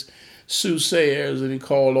called his soothsayers and he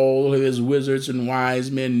called all of his wizards and wise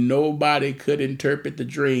men. Nobody could interpret the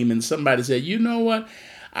dream. And somebody said, you know what?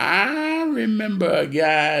 I remember a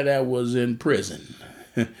guy that was in prison.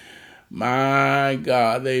 My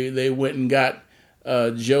God, they went and got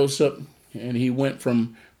Joseph, and he went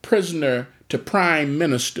from prisoner to prime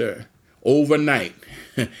minister overnight.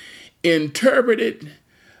 Interpreted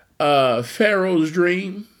Pharaoh's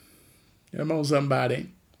dream. Come on,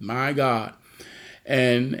 somebody. My God.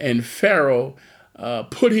 And Pharaoh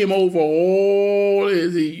put him over all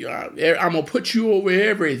his, I'm going to put you over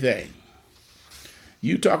everything.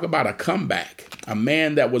 You talk about a comeback. A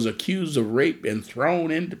man that was accused of rape and thrown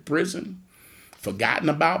into prison, forgotten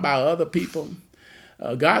about by other people.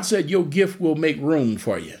 God said, your gift will make room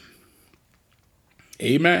for you.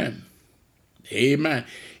 Amen. Amen.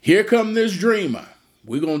 Here come this dreamer.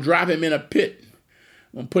 We're going to drop him in a pit.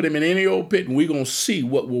 We're going to put him in any old pit, and we're going to see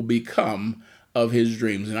what will become of his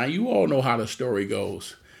dreams. Now, you all know how the story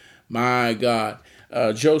goes. My God.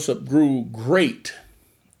 Joseph grew great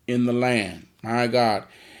in the land. My God.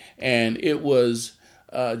 And it was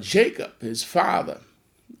Jacob, his father,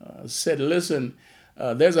 said, listen,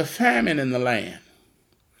 there's a famine in the land.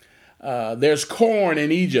 There's corn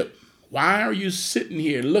in Egypt. Why are you sitting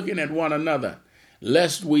here looking at one another,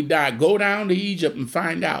 lest we die? Go down to Egypt and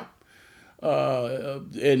find out,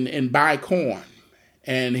 and buy corn.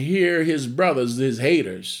 And here his brothers, his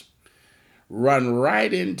haters, run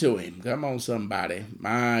right into him. Come on, somebody.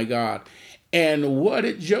 My God. And what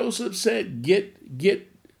did Joseph said? Get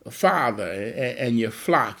father and your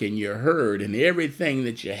flock and your herd and everything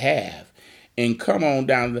that you have, and come on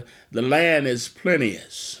down. The land is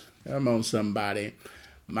plenteous. Come on, somebody.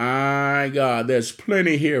 My God, there's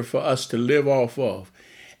plenty here for us to live off of.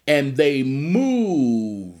 And they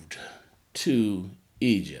moved to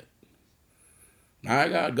Egypt. My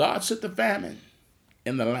God, God sent the famine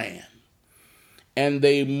in the land. And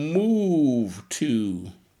they moved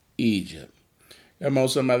to Egypt. Come on,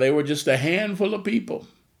 somebody. They were just a handful of people.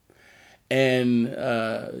 And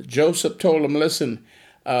Joseph told them, listen,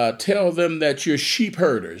 tell them that you're sheep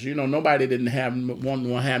herders. You know, nobody didn't want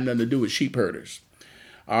to have nothing to do with sheep herders.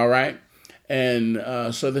 All right.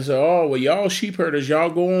 And so they said, oh, well, y'all sheep herders,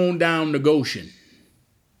 y'all go on down to Goshen.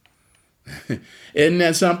 Isn't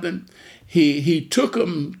that something? He took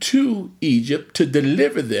them to Egypt to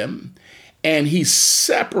deliver them, and he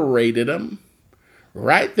separated them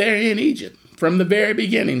right there in Egypt. From the very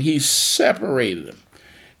beginning, he separated them.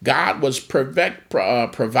 God was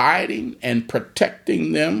providing and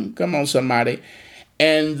protecting them. Come on, somebody.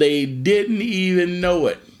 And they didn't even know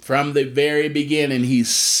it. From the very beginning, he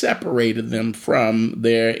separated them from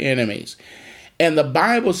their enemies. And the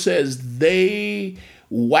Bible says they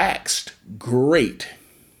waxed great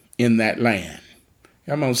in that land.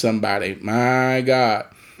 Come on, somebody. My God.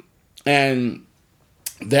 And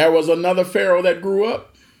there was another Pharaoh that grew up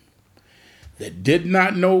that did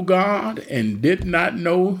not know God and did not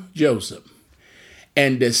know Joseph,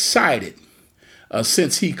 and decided,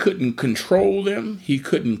 since he couldn't control them, he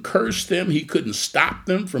couldn't curse them, he couldn't stop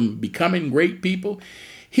them from becoming great people,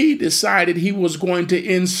 he decided he was going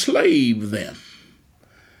to enslave them.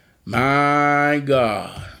 My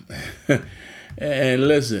God. And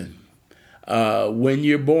listen, when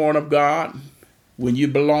you're born of God, when you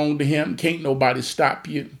belong to him, can't nobody stop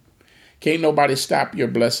you. Can't nobody stop your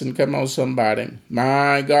blessing. Come on, somebody.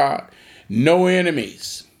 My God. No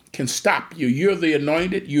enemies can stop you. You're the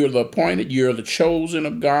anointed. You're the appointed. You're the chosen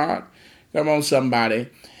of God. Come on, somebody.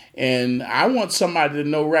 And I want somebody to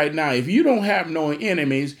know right now, if you don't have no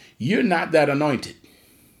enemies, you're not that anointed.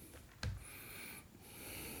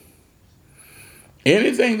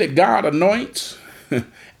 Anything that God anoints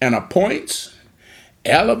and appoints,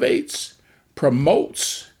 elevates,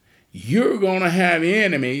 promotes, you're going to have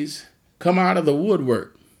enemies come out of the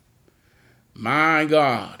woodwork. My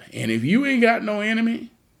God. And if you ain't got no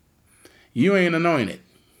enemy, you ain't anointed.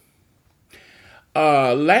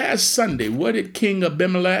 Last Sunday, what did King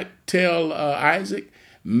Abimelech tell Isaac?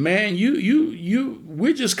 Man,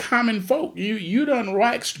 we're just common folk. You done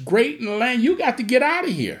waxed great in the land. You got to get out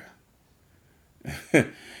of here.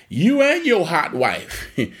 You and your hot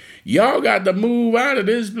wife. Y'all got to move out of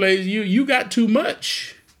this place. You got too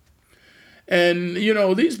much. And,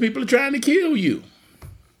 these people are trying to kill you.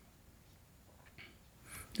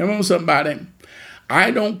 Come on, somebody.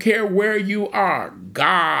 I don't care where you are.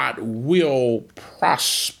 God will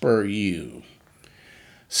prosper you.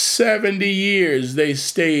 70 years they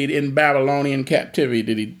stayed in Babylonian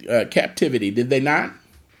captivity, did they not?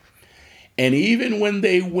 And even when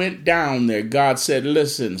they went down there, God said,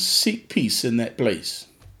 listen, seek peace in that place.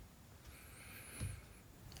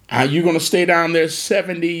 You're going to stay down there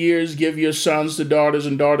 70 years, give your sons to daughters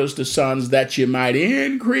and daughters to sons, that you might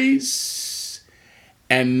increase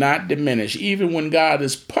and not diminish. Even when God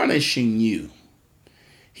is punishing you,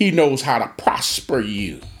 he knows how to prosper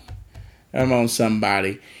you. Come on,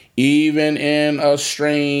 somebody. Even in a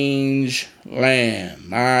strange land.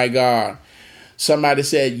 My God. Somebody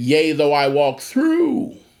said, yea, though I walk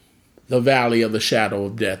through the valley of the shadow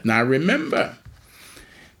of death. Now remember,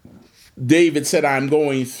 David said, I'm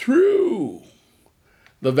going through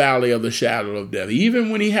the valley of the shadow of death. Even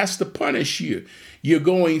when he has to punish you, you're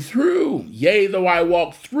going through. Yea, though I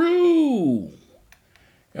walk through.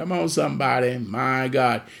 Come on, somebody. My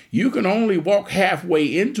God. You can only walk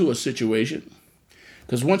halfway into a situation,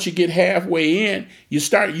 because once you get halfway in,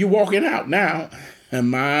 you're walking out now. And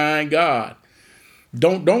my God.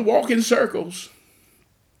 Don't walk in circles.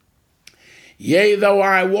 Yea, though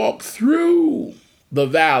I walk through the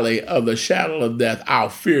valley of the shadow of death, I'll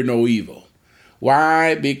fear no evil.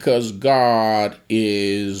 Why? Because God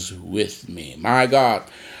is with me. My God.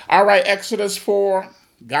 All right, Exodus 4.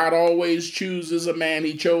 God always chooses a man.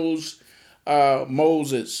 He chose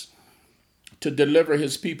Moses to deliver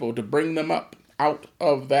his people, to bring them up out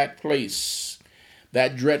of that place,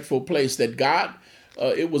 that dreadful place that God,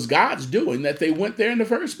 it was God's doing that they went there in the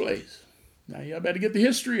first place. Now, y'all better get the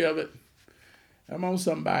history of it. Come on,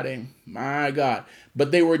 somebody. My God.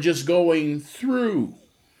 But they were just going through.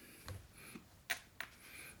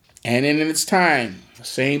 And in its time,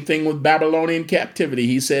 same thing with Babylonian captivity.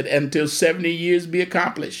 He said, until 70 years be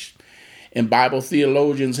accomplished. And Bible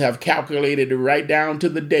theologians have calculated it right down to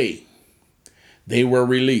the day they were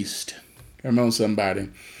released. Come on, somebody.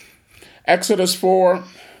 Exodus 4,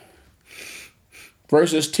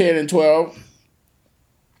 verses 10 and 12.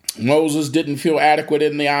 Moses didn't feel adequate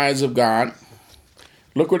in the eyes of God.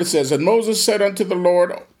 Look what it says. And Moses said unto the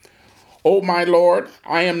Lord, O my Lord,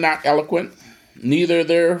 I am not eloquent, neither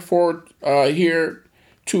therefore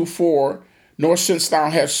heretofore, nor since thou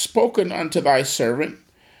hast spoken unto thy servant,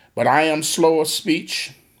 but I am slow of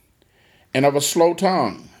speech and of a slow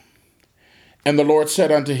tongue. And the Lord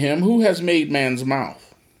said unto him, Who has made man's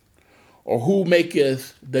mouth? Or who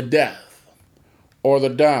maketh the deaf, or the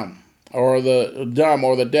dumb, or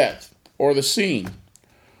the deaf, or the seeing,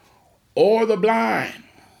 or the blind?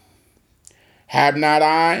 Have not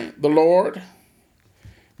I the Lord?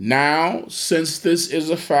 Now, since this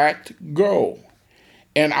is a fact, go,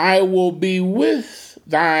 and I will be with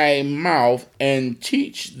thy mouth and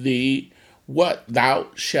teach thee what thou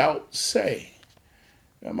shalt say.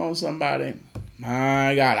 Come on, somebody.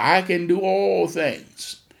 My God, I can do all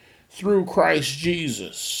things through Christ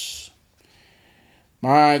Jesus.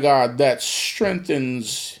 My God, that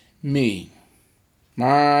strengthens me.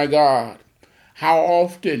 My God, how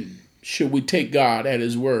often should we take God at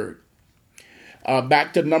his word?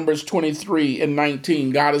 Back to Numbers 23 and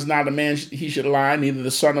 19. God is not a man he should lie, neither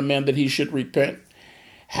the son of man that he should repent.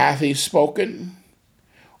 Hath he spoken,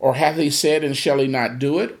 or hath he said, and shall he not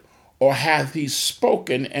do it? Or hath he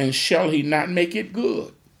spoken, and shall he not make it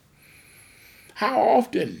good? How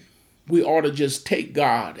often we ought to just take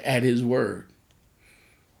God at his word.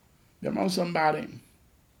 Come on, somebody.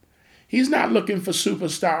 He's not looking for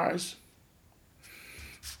superstars.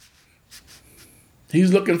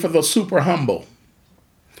 He's looking for the super humble,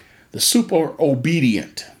 the super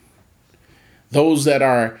obedient, those that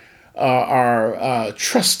are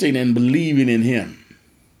trusting and believing in him.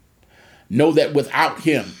 Know that without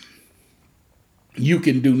him, you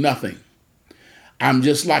can do nothing. I'm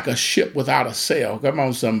just like a ship without a sail. Come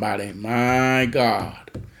on, somebody. My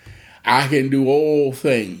God. I can do all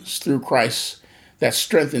things through Christ that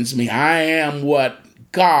strengthens me. I am what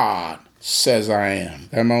God says I am.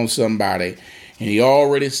 Come on, somebody. And he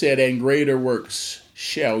already said, and greater works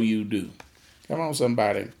shall you do. Come on,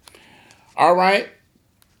 somebody. All right.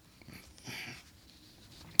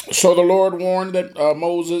 So the Lord warned that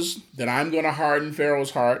Moses that I'm going to harden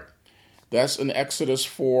Pharaoh's heart. That's in Exodus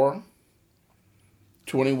 4,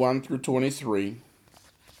 21 through 23.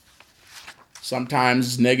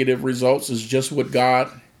 Sometimes negative results is just what God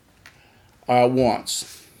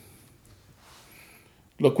wants.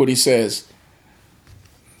 Look what he says.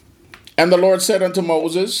 And the Lord said unto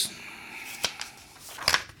Moses,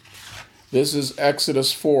 this is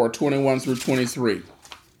Exodus 4, 21 through 23.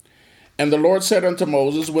 And the Lord said unto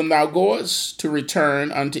Moses, when thou goest to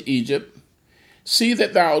return unto Egypt, see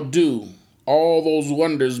that thou do all those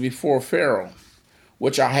wonders before Pharaoh,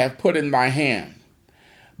 which I have put in thy hand.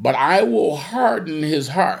 But I will harden his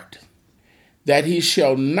heart, that he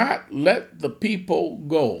shall not let the people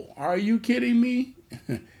go. Are you kidding me?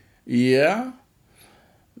 Yeah.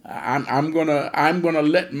 I'm gonna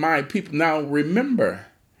let my people. Now remember,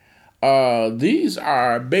 these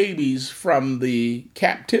are babies from the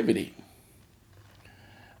captivity.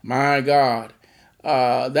 My God,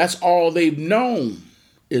 that's all they've known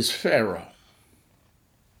is Pharaoh.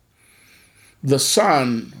 The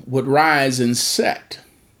sun would rise and set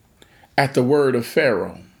at the word of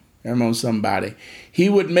Pharaoh. Come on, somebody. He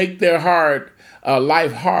would make their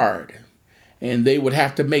life hard, and they would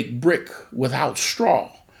have to make brick without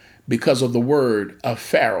straw because of the word of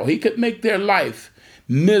Pharaoh. He could make their life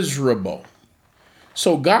miserable.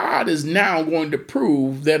 So God is now going to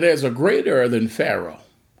prove that there's a greater than Pharaoh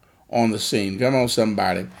on the scene. Come on,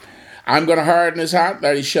 somebody. I'm going to harden his heart,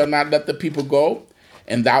 that he shall not let the people go.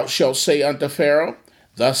 And thou shalt say unto Pharaoh,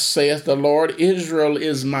 thus saith the Lord, Israel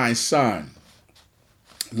is my son.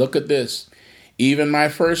 Look at this. Even my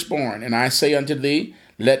firstborn. And I say unto thee,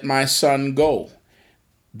 let my son go,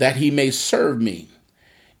 that he may serve me.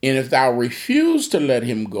 And if thou refuse to let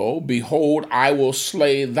him go, behold, I will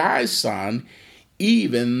slay thy son,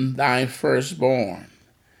 even thy firstborn.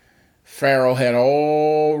 Pharaoh had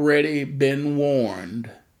already been warned,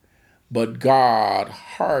 but God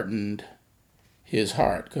hardened his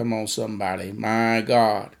heart. Come on, somebody. My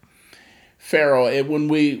God. Pharaoh, when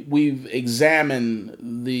we've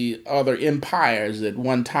examined the other empires at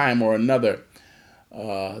one time or another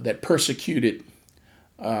that persecuted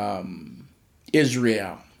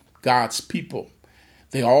Israel, God's people,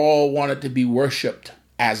 they all wanted to be worshipped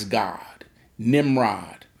as God.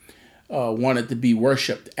 Nimrod wanted to be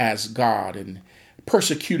worshipped as God and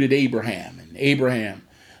persecuted Abraham. And Abraham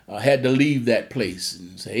had to leave that place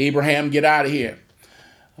and say, Abraham, get out of here.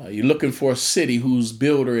 You're looking for a city whose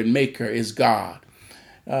builder and maker is God.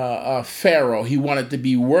 Pharaoh, he wanted to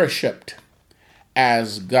be worshipped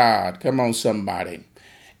as God. Come on, somebody.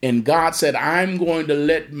 And God said, I'm going to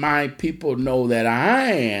let my people know that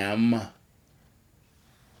I am.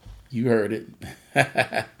 You heard it.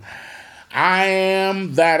 I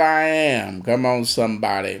am that I am. Come on,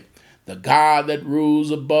 somebody. The God that rules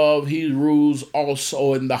above, he rules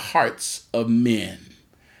also in the hearts of men.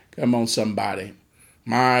 Come on, somebody.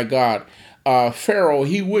 My God. Pharaoh,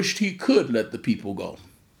 he wished he could let the people go.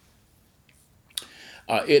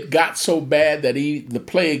 It got so bad that the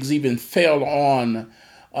plagues even fell on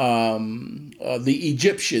the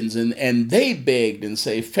Egyptians, and they begged and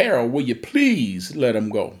say, Pharaoh, will you please let them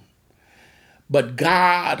go? But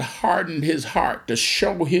God hardened his heart to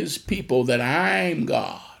show his people that I'm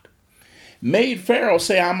God. Made Pharaoh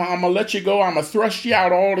say, I'm going to let you go. I'm going to thrust you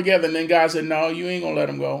out altogether. And then God said, no, you ain't going to let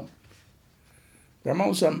him go. Come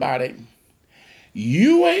on, somebody.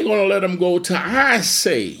 You ain't going to let him go till I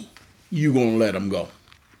say you going to let him go.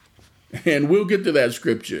 And we'll get to that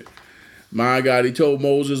scripture. My God, he told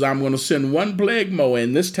Moses, I'm going to send one plague more,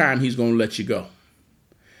 and this time he's going to let you go.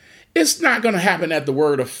 It's not going to happen at the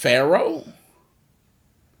word of Pharaoh.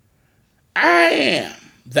 I am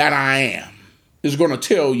that I am is going to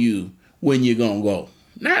tell you when you're going to go.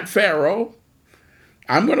 Not Pharaoh.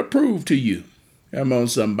 I'm going to prove to you, come on,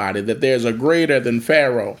 somebody, that there's a greater than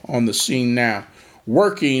Pharaoh on the scene now,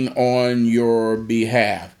 working on your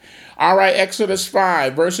behalf. All right, Exodus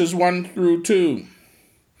 5, verses 1 through 2.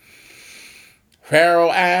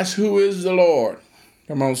 Pharaoh asked, who is the Lord?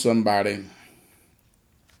 Come on, somebody.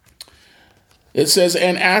 It says,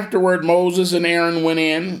 and afterward Moses and Aaron went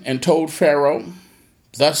in and told Pharaoh,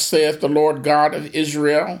 thus saith the Lord God of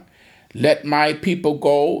Israel, let my people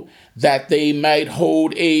go, that they might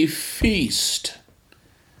hold a feast.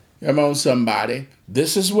 Come on, somebody.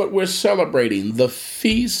 This is what we're celebrating, the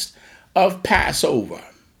feast of Passover.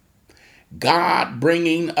 God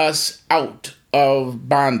bringing us out of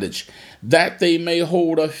bondage, that they may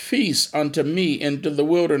hold a feast unto me into the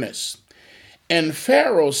wilderness. And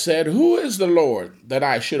Pharaoh said, who is the Lord that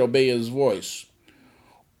I should obey his voice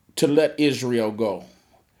to let Israel go?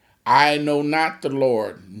 I know not the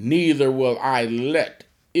Lord, neither will I let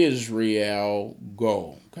Israel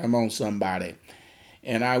go. Come on, somebody.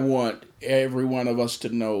 And I want every one of us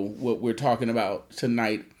to know what we're talking about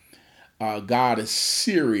tonight. God is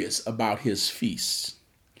serious about his feasts.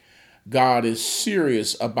 God is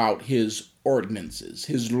serious about his ordinances,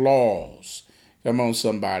 his laws. Come on,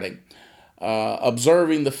 somebody.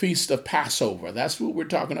 Observing the feast of Passover. That's what we're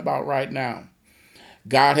talking about right now.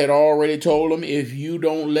 God had already told him, if you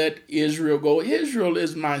don't let Israel go, Israel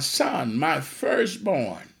is my son, my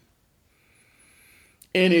firstborn.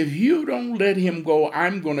 And if you don't let him go,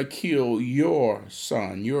 I'm going to kill your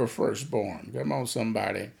son, your firstborn. Come on,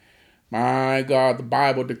 somebody. My God, the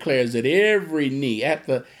Bible declares that every knee, at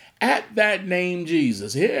that name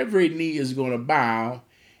Jesus, every knee is going to bow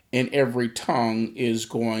and every tongue is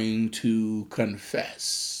going to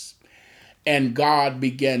confess. And God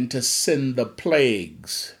began to send the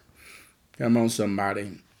plagues. Come on,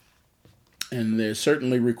 somebody. And they're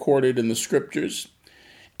certainly recorded in the scriptures.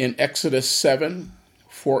 In Exodus 7,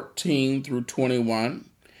 14 through 21,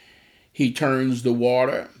 he turns the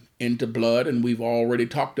water into blood. And we've already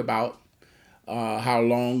talked about how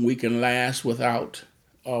long we can last without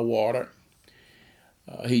water.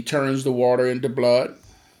 He turns the water into blood.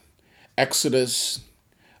 Exodus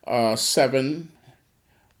 8,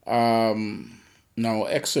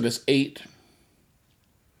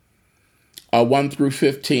 1 through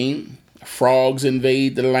 15. Frogs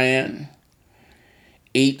invade the land.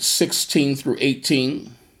 8, 16 through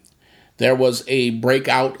 18. There was a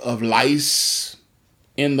breakout of lice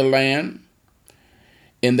in the land.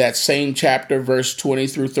 In that same chapter, verse 20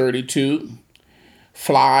 through 32,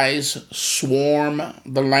 flies swarm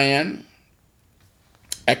the land.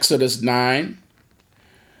 Exodus 9,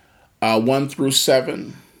 1 through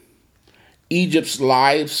 7. Egypt's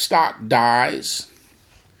livestock dies,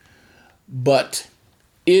 but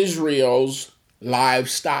Israel's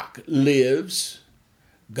livestock lives.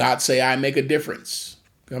 God say, I make a difference.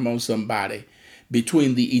 Come on, somebody.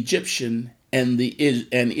 Between the Egyptian and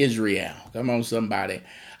Israel. Come on, somebody.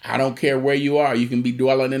 I don't care where you are. You can be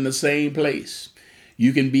dwelling in the same place.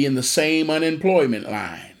 You can be in the same unemployment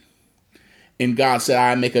line. And God said,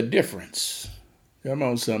 I make a difference. Come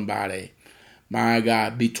on, somebody. My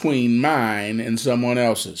God, between mine and someone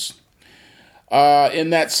else's.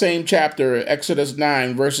 In that same chapter, Exodus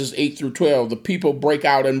 9, verses 8 through 12, the people break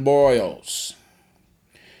out in boils.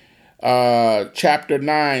 Chapter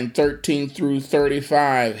 9, 13 through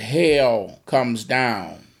 35, hail comes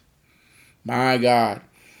down. My God,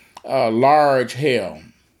 large hail.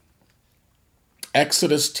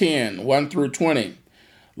 Exodus 10, 1 through 20,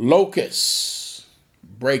 locusts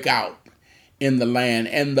break out in the land,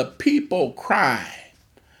 and the people cry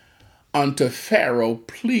unto Pharaoh,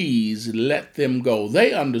 please let them go.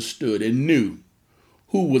 They understood and knew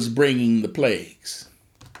who was bringing the plagues.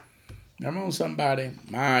 Come on, somebody.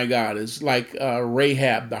 My God, it's like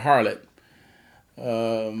Rahab the harlot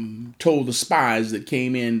told the spies that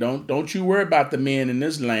came in, don't you worry about the men in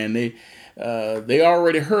this land. They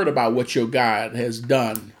already heard about what your God has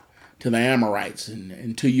done to the Amorites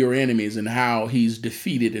and to your enemies, and how he's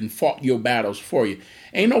defeated and fought your battles for you.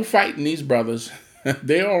 Ain't no fighting these brothers.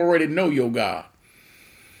 They already know your God.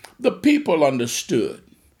 The people understood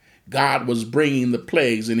God was bringing the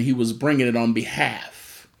plagues, and he was bringing it on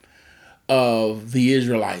behalf of the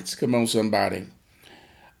Israelites. Come on, somebody.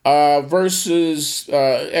 Exodus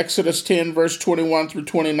 10, verse 21 through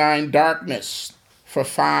 29, darkness for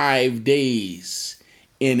 5 days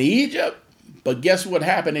in Egypt. But guess what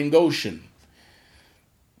happened in Goshen?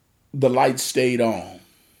 The light stayed on.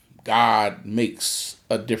 God makes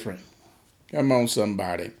a difference. Come on,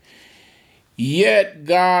 somebody. Yet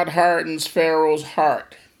God hardens Pharaoh's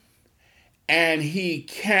heart, and he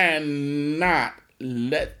cannot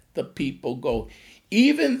let the people go.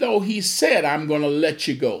 Even though he said, I'm going to let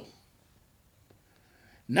you go.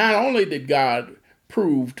 Not only did God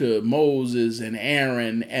prove to Moses and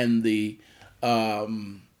Aaron and the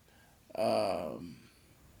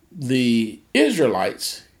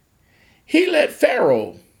Israelites, he let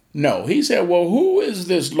Pharaoh know. He said, well, who is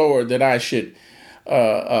this Lord that I should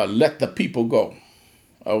let the people go?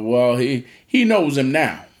 Well, he knows him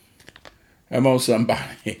now. Come on,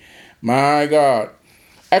 somebody. My God.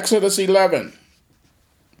 Exodus 11.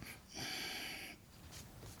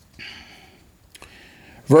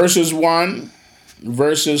 Verses 1,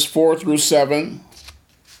 verses 4 through 7.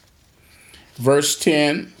 Verse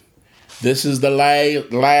 10. This is the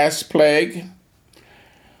last plague.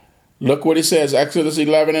 Look what he says, Exodus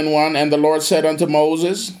 11 and 1. And the Lord said unto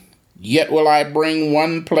Moses, yet will I bring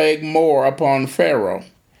one plague more upon Pharaoh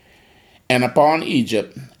and upon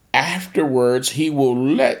Egypt. Afterwards he will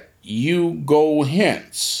let you go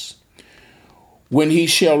hence. When he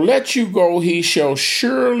shall let you go, he shall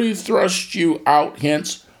surely thrust you out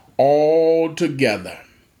hence altogether.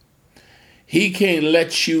 He can't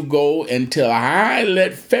let you go until I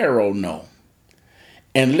let Pharaoh know,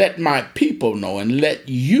 and let my people know, and let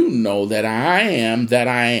you know that I am that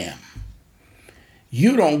I am.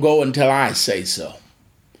 You don't go until I say so.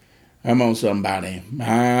 Come on, somebody.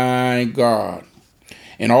 My God.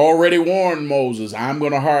 And already warned Moses, I'm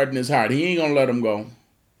going to harden his heart. He ain't going to let him go.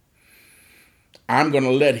 I'm going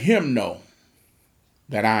to let him know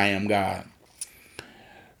that I am God.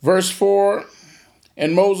 Verse 4,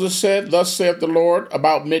 and Moses said, thus saith the Lord,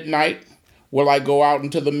 about midnight will I go out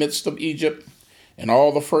into the midst of Egypt, and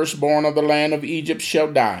all the firstborn of the land of Egypt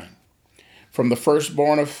shall die, from the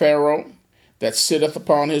firstborn of Pharaoh that sitteth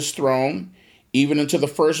upon his throne, even unto the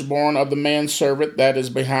firstborn of the manservant that is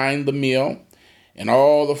behind the mill, and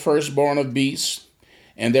all the firstborn of beasts.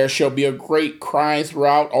 And there shall be a great cry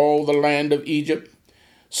throughout all the land of Egypt,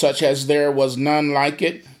 such as there was none like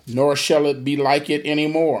it, nor shall it be like it any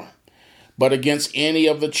more. But against any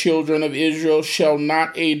of the children of Israel shall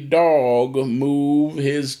not a dog move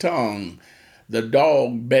his tongue. The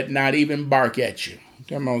dog bet not even bark at you.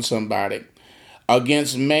 Come on, somebody.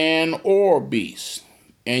 Against man or beast.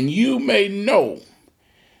 And you may know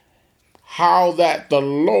how that the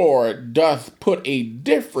Lord doth put a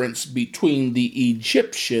difference between the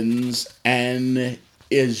Egyptians and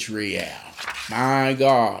Israel. My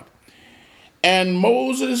God. And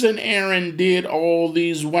Moses and Aaron did all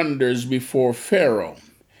these wonders before Pharaoh.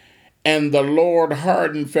 And the Lord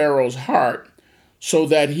hardened Pharaoh's heart, so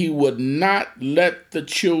that he would not let the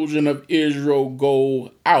children of Israel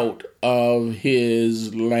go out of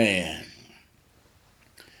his land.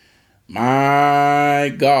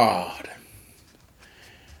 My God.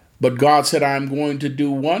 But God said, I'm going to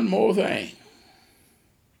do one more thing.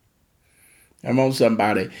 Come on,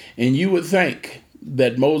 somebody. And you would think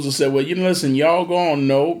that Moses said, well, listen, y'all go on.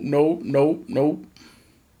 Nope.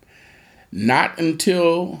 not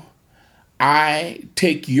until I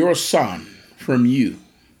take your son from you.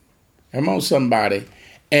 Come on, somebody.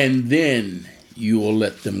 And then you will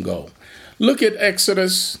let them go. Look at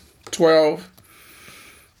Exodus 12,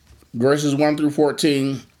 verses 1 through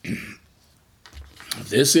 14.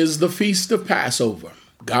 This is the feast of Passover.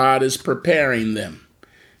 God is preparing them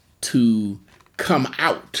to come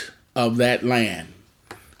out of that land.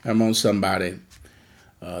 Come on, somebody.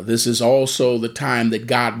 This is also the time that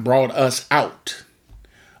God brought us out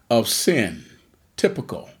of sin,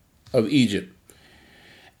 typical of Egypt.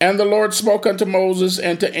 And the Lord spoke unto Moses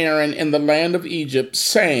and to Aaron in the land of Egypt,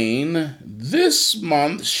 saying, This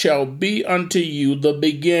month shall be unto you the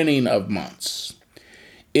beginning of months.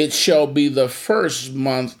 It shall be the first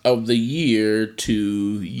month of the year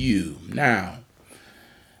to you. Now,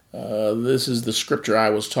 this is the scripture I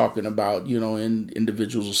was talking about, in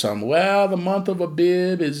individuals or something. Well, the month of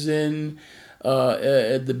Abib is in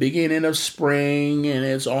at the beginning of spring, and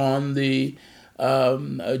it's on the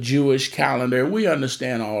Jewish calendar. We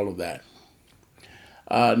understand all of that.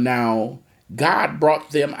 Now, God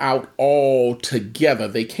brought them out all together.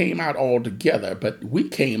 They came out all together, but we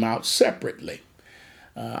came out separately.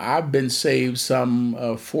 I've been saved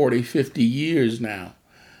some 40, 50 years now.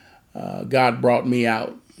 God brought me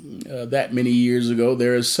out that many years ago.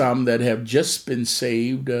 There are some that have just been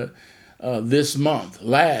saved this month,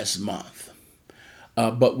 last month.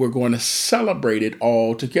 But we're going to celebrate it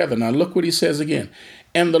all together. Now look what he says again.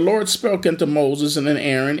 And the Lord spoke unto Moses and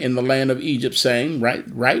Aaron in the land of Egypt, saying,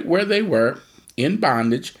 right where they were in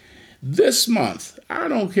bondage, this month, I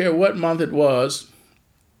don't care what month it was,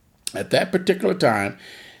 at that particular time,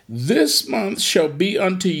 this month shall be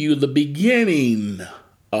unto you the beginning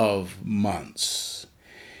of months,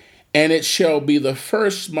 and it shall be the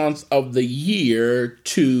first month of the year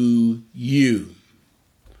to you.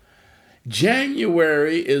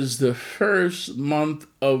 January is the first month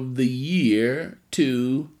of the year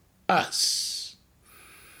to us.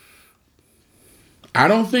 I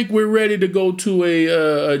don't think we're ready to go to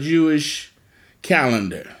a Jewish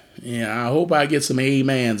calendar. Yeah, I hope I get some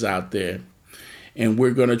amens out there. And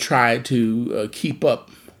we're going to try to keep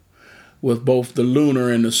up with both the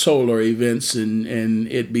lunar and the solar events, and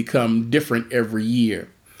it become different every year.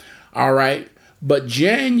 All right. But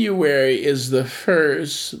January is the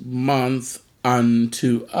first month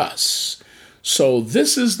unto us. So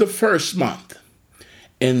this is the first month.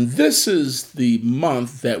 And this is the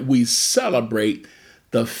month that we celebrate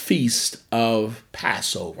the Feast of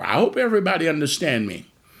Passover. I hope everybody understand me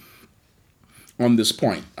on this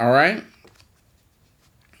point. All right.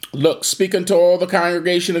 Look, speak unto all the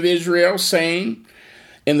congregation of Israel, saying,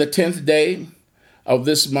 in the 10th day of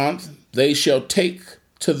this month, they shall take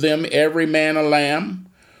to them every man a lamb,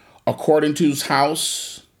 according to his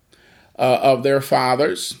house of their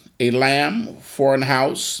fathers, a lamb for an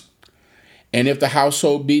house. And if the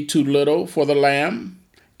household be too little for the lamb,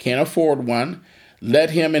 can't afford one,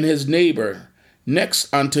 let him and his neighbor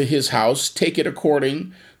next unto his house take it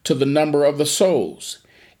according to the number of the souls.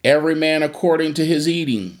 Every man according to his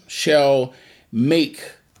eating shall make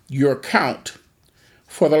your count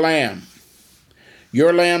for the lamb.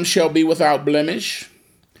 Your lamb shall be without blemish,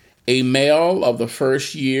 a male of the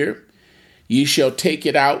first year. Ye shall take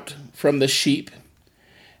it out from the sheep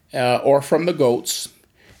or from the goats,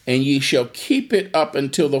 and ye shall keep it up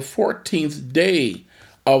until the 14th day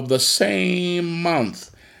of the same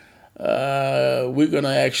month. We're going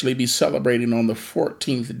to actually be celebrating on the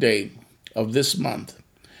 14th day of this month.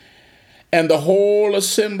 And the whole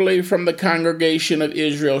assembly from the congregation of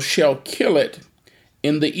Israel shall kill it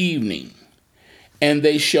in the evening. And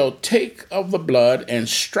they shall take of the blood and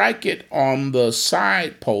strike it on the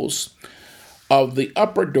side posts of the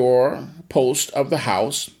upper door post of the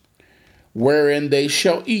house, wherein they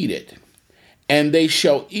shall eat it. And they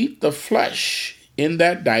shall eat the flesh in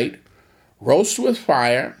that night, roast with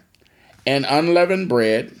fire and unleavened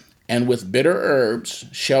bread, and with bitter herbs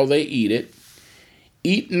shall they eat it.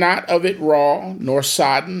 Eat not of it raw, nor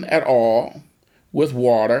sodden at all with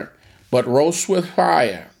water, but roast with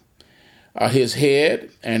fire his head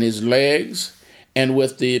and his legs, and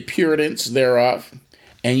with the purtenance thereof,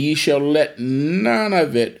 and ye shall let none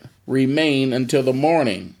of it remain until the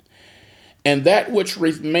morning. And that which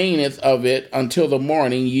remaineth of it until the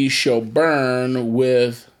morning ye shall burn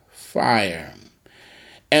with fire.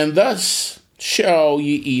 And thus shall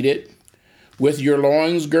ye eat it, with your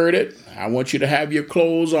loins girded. I want you to have your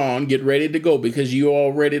clothes on, get ready to go, because you're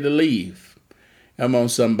all ready to leave. Come on,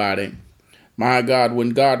 somebody. My God,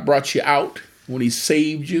 when God brought you out, when he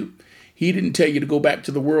saved you, he didn't tell you to go back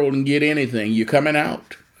to the world and get anything. You're coming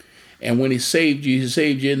out. And when he saved you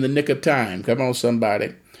in the nick of time. Come on,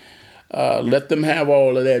 somebody. Let them have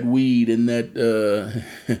all of that weed and that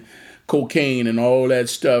cocaine and all that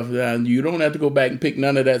stuff. You don't have to go back and pick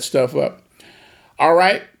none of that stuff up. All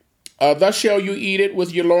right. Thus shall you eat it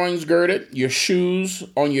with your loins girded, your shoes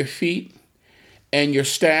on your feet, and your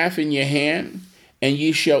staff in your hand, and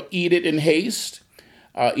ye shall eat it in haste,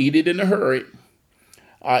 eat it in a hurry.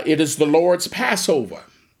 It is the Lord's Passover.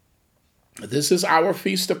 This is our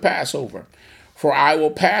feast of Passover. For I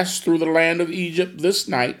will pass through the land of Egypt this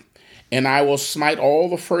night, and I will smite all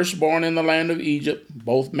the firstborn in the land of Egypt,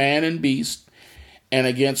 both man and beast, and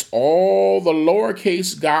against all the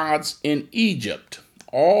lowercase gods in Egypt.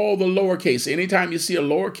 All the lowercase. Anytime you see a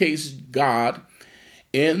lowercase god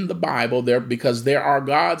in the Bible, because there are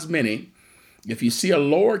gods many, if you see a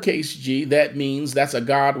lowercase g, that means that's a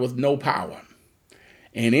god with no power.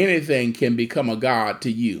 And anything can become a god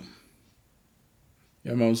to you.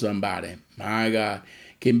 Come on, somebody. My God.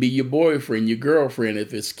 Can be your boyfriend, your girlfriend,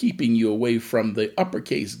 if it's keeping you away from the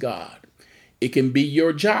uppercase God. It can be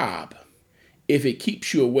your job if it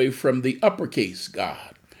keeps you away from the uppercase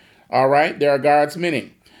God. All right, there are gods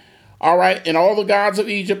many. All right, in all the gods of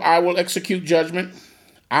Egypt I will execute judgment.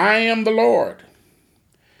 I am the Lord.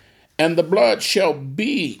 And the blood shall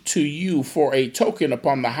be to you for a token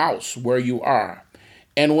upon the house where you are.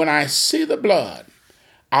 And when I see the blood,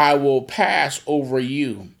 I will pass over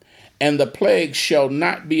you, and the plague shall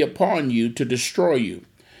not be upon you to destroy you,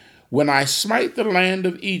 when I smite the land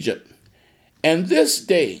of Egypt. And this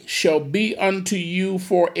day shall be unto you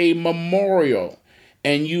for a memorial,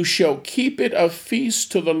 and you shall keep it a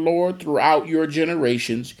feast to the Lord throughout your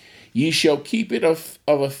generations. Ye shall keep it of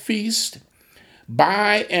a feast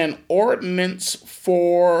by an ordinance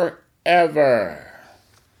forever.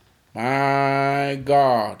 My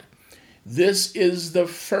God. This is the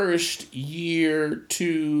first year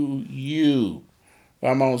to you.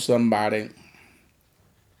 Come on, somebody.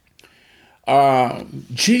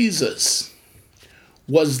 Jesus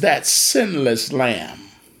was that sinless lamb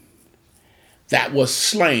that was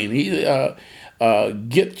slain.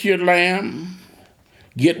 Get your lamb,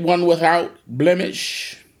 get one without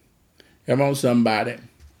blemish. Come on, somebody.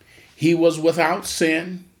 He was without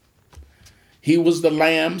sin. He was the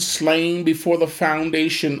lamb slain before the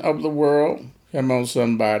foundation of the world. Come on,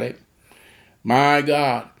 somebody. My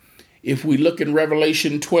God. If we look in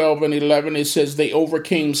Revelation 12 and 11, it says they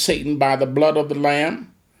overcame Satan by the blood of the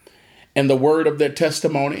lamb and the word of their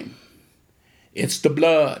testimony. It's the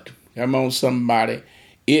blood. Come on, somebody.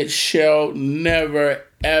 It shall never,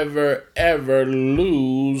 ever, ever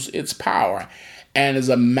lose its power. And as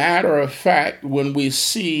a matter of fact, when we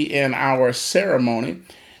see in our ceremony,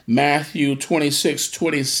 Matthew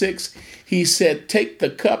 26:26, he said, take the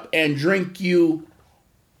cup and drink you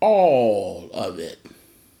all of it.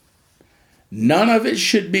 None of it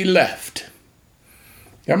should be left.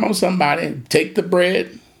 Come on, somebody. Take the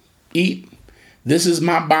bread, eat. This is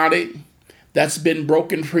my body that's been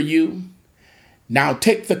broken for you. Now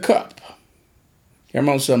take the cup. Come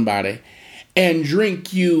on, somebody. And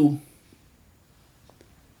drink you.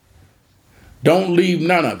 Don't leave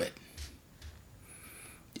none of it.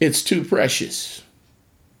 It's too precious.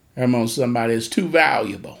 Come on, somebody. It's too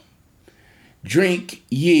valuable. Drink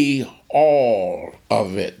ye all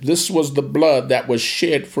of it. This was the blood that was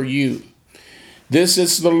shed for you. This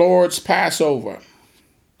is the Lord's Passover.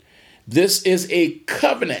 This is a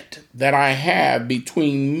covenant that I have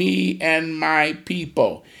between me and my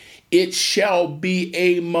people. It shall be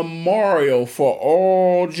a memorial for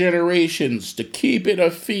all generations, to keep it a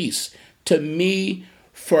feast to me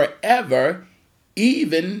forever,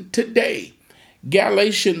 even today.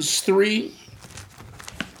 Galatians 3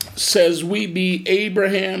 says we be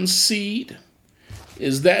Abraham's seed.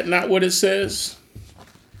 Is that not what it says?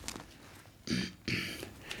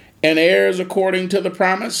 And heirs according to the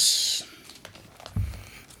promise.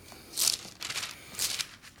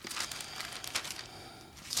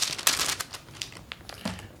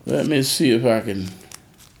 Let me see if I can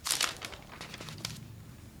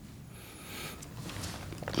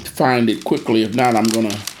find it quickly. If not, I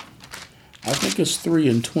think it's 3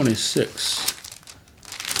 and 26.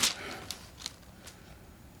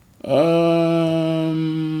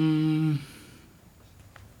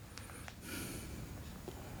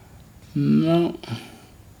 No.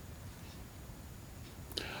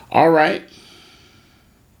 All right.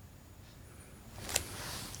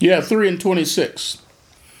 Yeah, 3 and 26.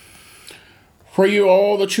 For you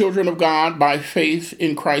all the children of God by faith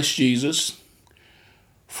in Christ Jesus.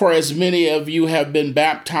 For as many of you have been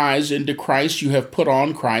baptized into Christ, you have put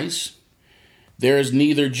on Christ. There is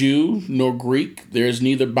neither Jew nor Greek. There is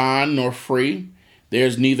neither bond nor free. There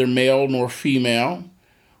is neither male nor female.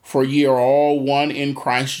 For ye are all one in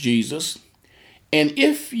Christ Jesus. And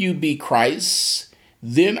if you be Christ's,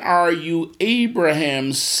 then are you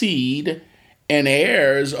Abraham's seed and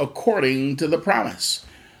heirs according to the promise.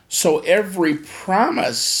 So every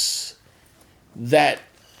promise that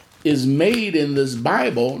is made in this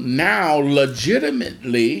Bible now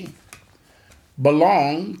legitimately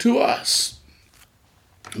belong to us.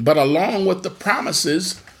 But along with the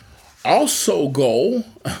promises also go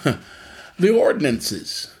the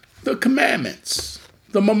ordinances, the commandments,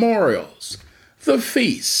 the memorials, the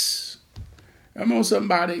feasts. Come on,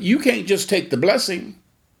 somebody. You can't just take the blessing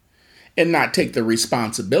and not take the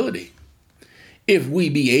responsibility. If we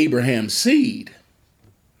be Abraham's seed.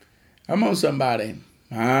 Come on, somebody.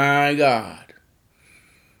 My God.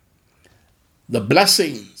 The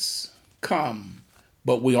blessings come,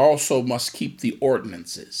 but we also must keep the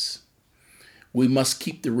ordinances. We must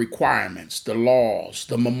keep the requirements, the laws,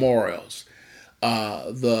 the memorials,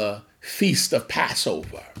 the feast of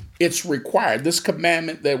Passover. It's required. This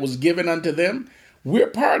commandment that was given unto them, we're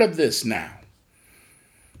part of this now.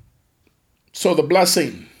 So the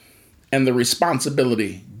blessing and the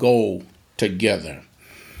responsibility go together.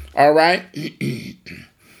 All right.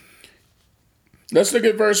 Let's look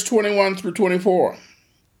at verse 21 through 24.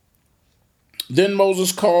 Then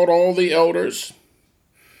Moses called all the elders.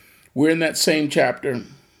 We're in that same chapter,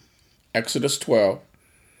 Exodus 12.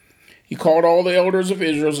 He called all the elders of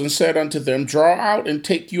Israel and said unto them, Draw out and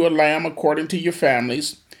take you a lamb according to your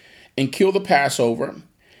families, and kill the Passover,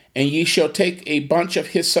 and ye shall take a bunch of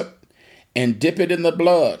hyssop and dip it in the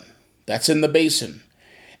blood that's in the basin,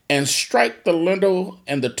 and strike the lintel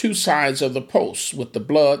and the two sides of the posts with the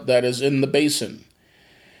blood that is in the basin.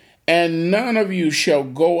 And none of you shall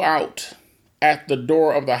go out at the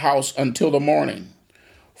door of the house until the morning,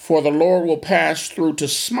 for the Lord will pass through to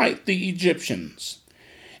smite the Egyptians.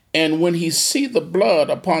 And when he see the blood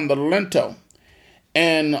upon the lintel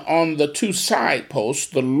and on the two side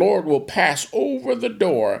posts, the Lord will pass over the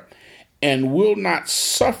door and will not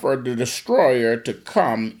suffer the destroyer to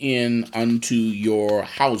come in unto your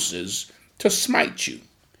houses to smite you.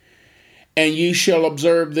 And ye shall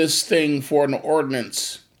observe this thing for an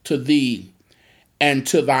ordinance to thee and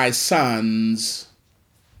to thy sons.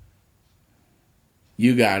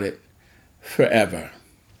 You got it. Forever.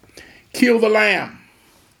 Kill the lamb.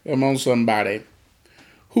 Come on, somebody.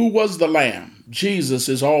 Who was the lamb? Jesus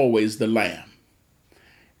is always the lamb.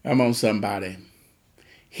 Come on, somebody.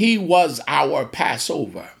 He was our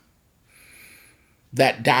Passover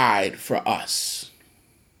that died for us.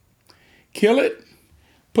 Kill it.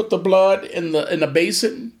 Put the blood in the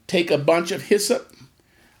basin. Take a bunch of hyssop,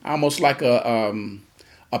 almost like a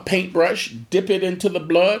paintbrush. Dip it into the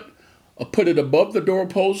blood. Or put it above the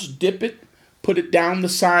doorpost. Dip it. Put it down the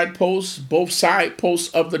side posts, both side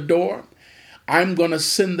posts of the door. I'm going to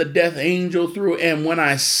send the death angel through. And when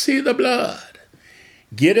I see the blood,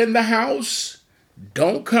 get in the house.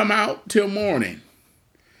 Don't come out till morning.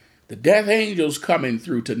 The death angel's coming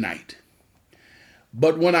through tonight.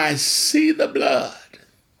 But when I see the blood,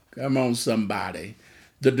 come on, somebody,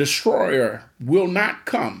 the destroyer will not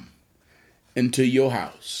come into your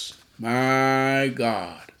house. My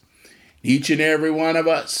God. Each and every one of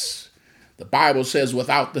us, the Bible says,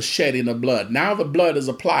 without the shedding of blood. Now the blood is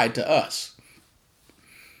applied to us.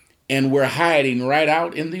 And we're hiding right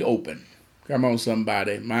out in the open. Come on,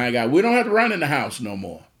 somebody. My God. We don't have to run in the house no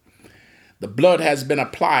more. The blood has been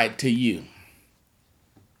applied to you.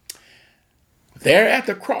 There at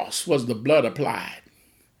the cross was the blood applied,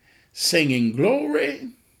 singing glory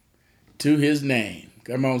to his name.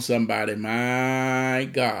 Come on, somebody. My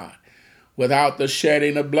God. Without the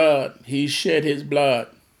shedding of blood, he shed his blood.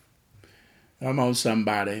 Come on,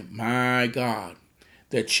 somebody. My God.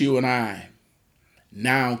 That you and I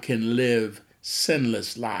now can live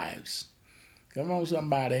sinless lives. Come on,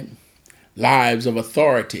 somebody. Lives of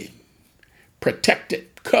authority.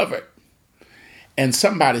 Protected, covered. And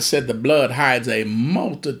somebody said the blood hides a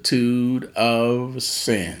multitude of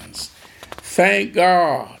sins. Thank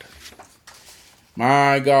God.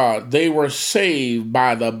 My God. They were saved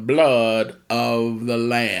by the blood of the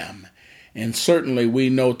Lamb. And certainly we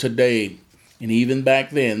know today, and even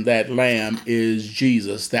back then, that Lamb is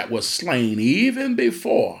Jesus that was slain even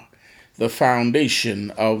before the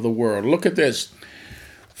foundation of the world. Look at this.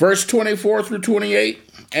 Verse 24 through 28.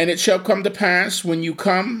 And it shall come to pass when you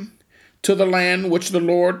come to the land which the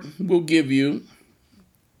Lord will give you,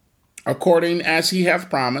 according as he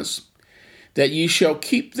hath promised, that ye shall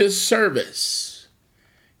keep this service.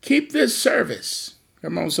 Keep this service.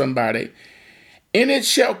 Come on, somebody. And it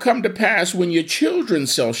shall come to pass when your children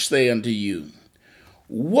shall say unto you,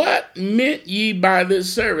 What meant ye by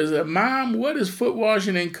this service? Mom, what is foot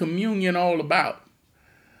washing and communion all about?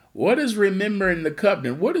 What is remembering the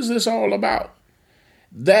covenant? What is this all about?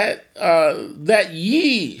 That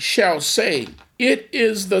ye shall say, it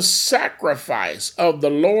is the sacrifice of the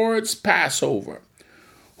Lord's Passover,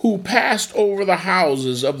 who passed over the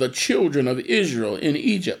houses of the children of Israel in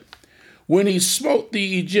Egypt, when he smote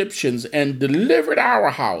the Egyptians and delivered our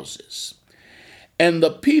houses. And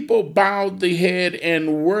the people bowed the head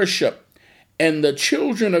and worshiped, and the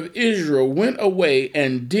children of Israel went away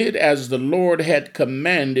and did as the Lord had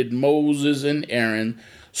commanded Moses and Aaron,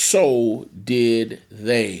 so did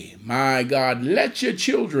they. My God, let your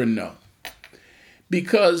children know,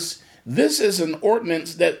 because this is an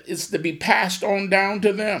ordinance that is to be passed on down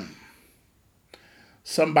to them.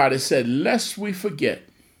 Somebody said, lest we forget.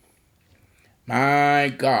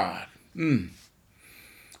 My God, who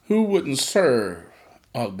wouldn't serve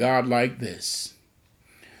a God like this?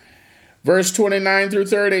 Verse 29 through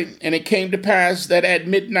 30, and it came to pass that at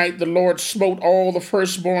midnight the Lord smote all the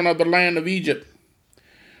firstborn of the land of Egypt,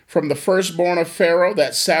 from the firstborn of Pharaoh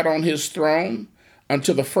that sat on his throne,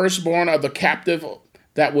 unto the firstborn of the captive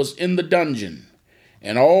that was in the dungeon,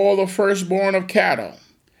 and all the firstborn of cattle.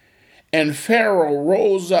 And Pharaoh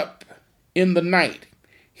rose up in the night,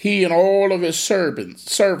 he and all of his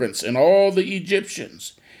servants and all the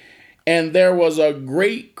Egyptians. And there was a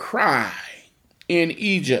great cry in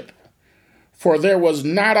Egypt, for there was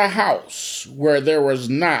not a house where there was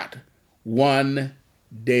not one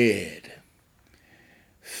dead.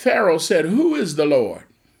 Pharaoh said, who is the Lord?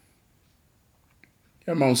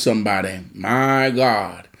 Come on, somebody. My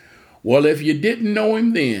God. Well, if you didn't know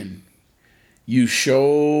him then, you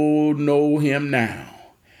sure know him now.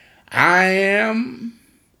 I am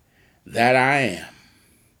that I am.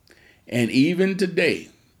 And even today,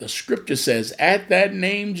 the scripture says, at that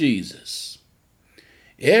name, Jesus,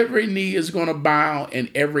 every knee is going to bow and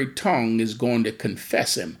every tongue is going to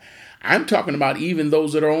confess him. I'm talking about even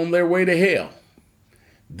those that are on their way to hell.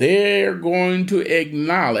 They're going to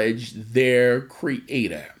acknowledge their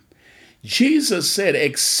Creator. Jesus said,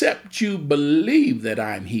 except you believe that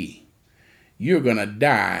I'm he, you're going to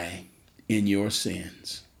die in your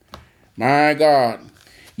sins. My God,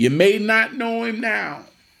 you may not know him now,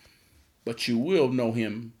 but you will know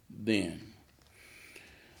him then.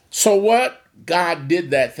 So what? God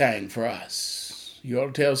did that thing for us. You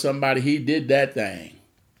ought to tell somebody he did that thing.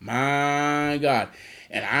 My God.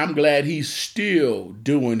 And I'm glad he's still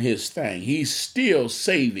doing his thing. He's still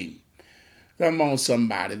saving. Come on,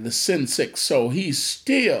 somebody. The sin-sick soul. He's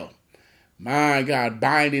still, my God,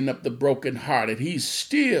 binding up the brokenhearted. He's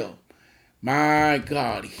still, my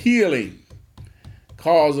God, healing,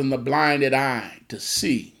 causing the blinded eye to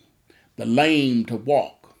see, the lame to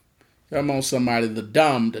walk. Come on, somebody. The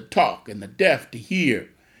dumb to talk and the deaf to hear.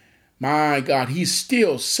 My God, he's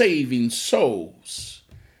still saving souls.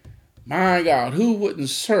 My God, who wouldn't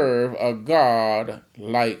serve a God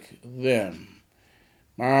like them?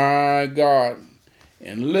 My God.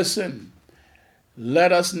 And listen,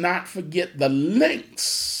 let us not forget the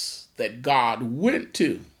lengths that God went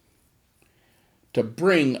to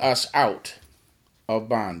bring us out of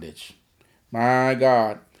bondage. My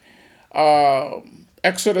God.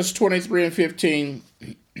 Exodus 23 and 15.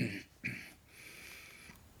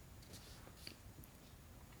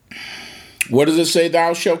 What does it say?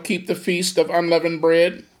 Thou shalt keep the feast of unleavened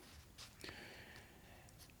bread,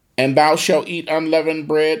 and thou shalt eat unleavened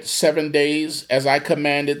bread 7 days, as I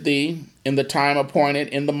commanded thee, in the time appointed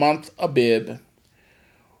in the month Abib.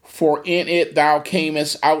 For in it thou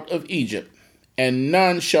camest out of Egypt, and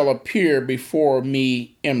none shall appear before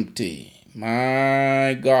me empty.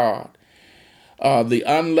 My God. The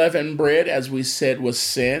unleavened bread, as we said, was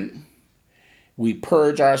sin. We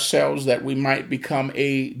purge ourselves that we might become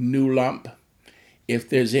a new lump. If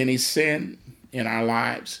there's any sin in our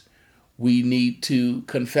lives, we need to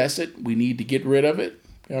confess it. We need to get rid of it.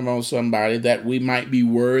 Come on, somebody, that we might be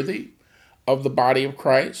worthy of the body of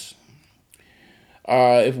Christ.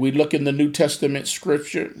 If we look in the New Testament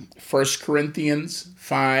scripture, 1 Corinthians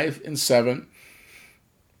 5 and 7.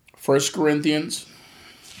 1 Corinthians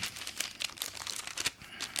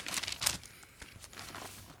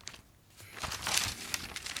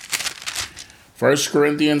 1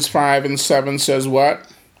 Corinthians 5 and 7 says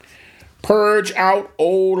what? Purge out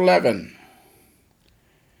old leaven,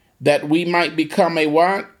 that we might become a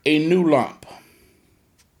what? A new lump.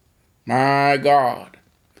 My God.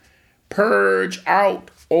 Purge out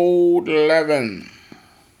old leaven,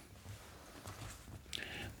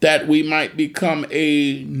 that we might become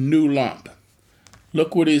a new lump.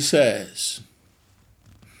 Look what he says.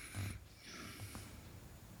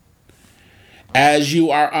 As you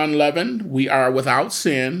are unleavened, we are without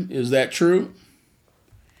sin. Is that true?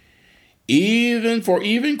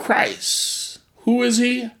 Even Christ, who is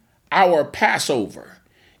he? Our Passover,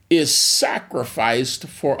 is sacrificed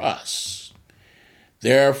for us.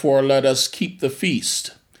 Therefore, let us keep the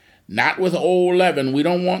feast, not with old leaven. We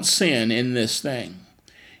don't want sin in this thing.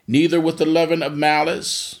 Neither with the leaven of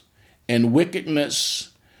malice and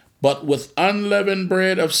wickedness, but with unleavened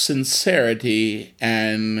bread of sincerity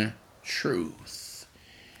and truth.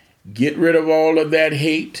 Get rid of all of that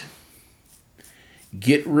hate.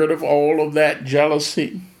 Get rid of all of that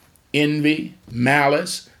jealousy, envy,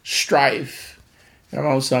 malice, strife. Come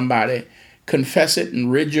on, somebody. Confess it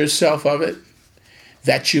and rid yourself of it,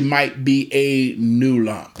 that you might be a new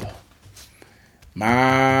lump.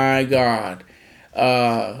 My God.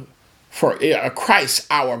 For Christ,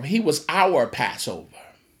 he was our Passover.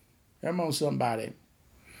 Come on, somebody.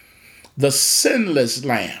 The sinless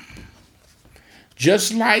lamb,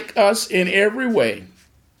 just like us in every way,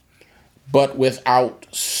 but without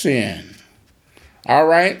sin. All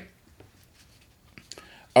right.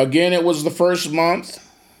 Again, it was the first month.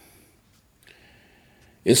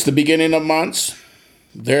 It's the beginning of months.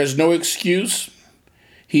 There's no excuse.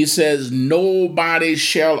 He says, nobody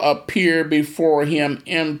shall appear before him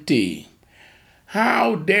empty.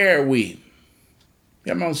 How dare we?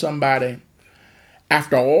 Come on, somebody.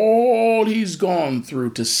 After all he's gone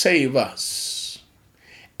through to save us,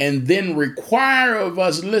 and then require of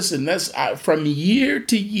us, listen, that's from year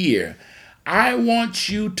to year, I want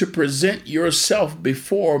you to present yourself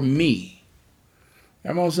before me.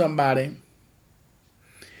 Come on, somebody.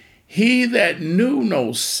 He that knew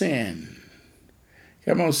no sin,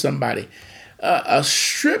 come on, somebody,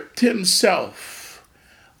 stripped himself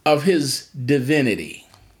of his divinity.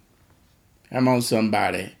 Come on,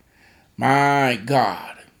 somebody. My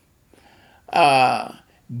God.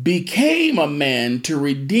 Became a man to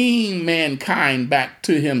redeem mankind back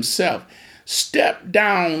to himself. Stepped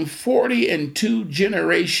down 42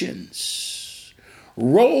 generations.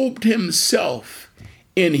 Robed himself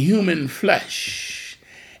in human flesh.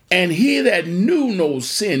 And he that knew no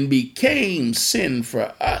sin became sin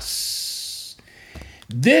for us.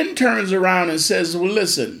 Then turns around and says, well,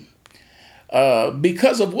 listen,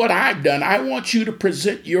 because of what I've done, I want you to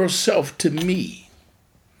present yourself to me.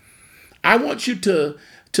 I want you to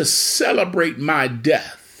celebrate my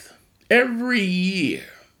death every year.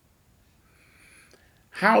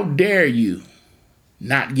 How dare you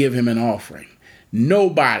not give him an offering?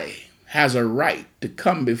 Nobody has a right to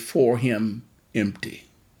come before him empty.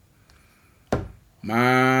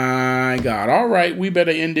 My God. All right, we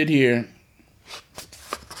better end it here.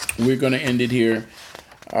 We're going to end it here.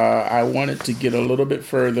 I wanted to get a little bit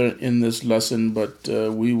further in this lesson, but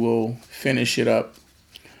we will finish it up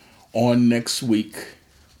on next week.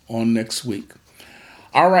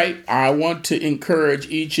 All right, I want to encourage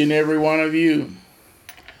each and every one of you.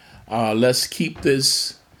 Let's keep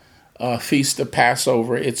this feast of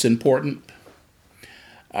Passover. It's important.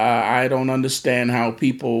 I don't understand how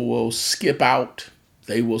people will skip out.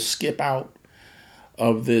 They will skip out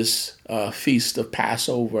of this feast of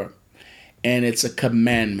Passover. And it's a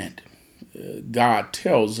commandment. God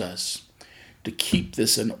tells us to keep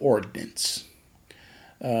this an ordinance.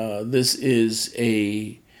 This is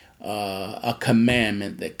a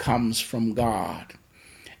commandment that comes from God.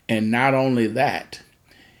 And not only that,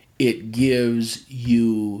 it gives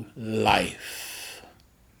you life.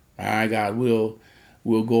 My God, we'll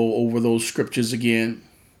go over those scriptures again.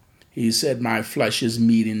 He said, my flesh is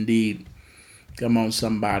meat indeed. Come on,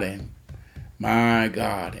 somebody. My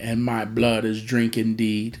God, and my blood is drink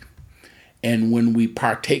indeed. And when we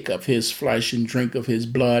partake of his flesh and drink of his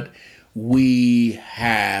blood, we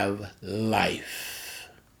have life.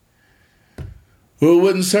 Who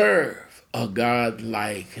wouldn't serve a God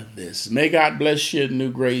like this? May God bless you,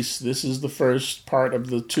 New Grace. This is the first part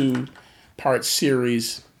of the 2-part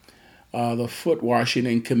series, the foot washing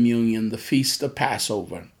and communion, the Feast of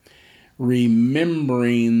Passover,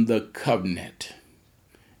 remembering the covenant.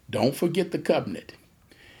 Don't forget the covenant.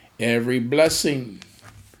 Every blessing,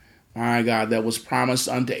 my God, that was promised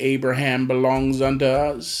unto Abraham belongs unto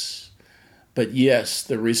us. But yes,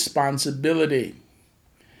 the responsibility,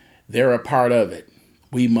 they're a part of it.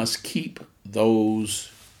 We must keep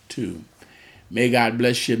those two. May God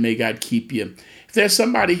bless you. May God keep you. If there's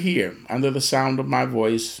somebody here under the sound of my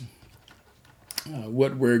voice,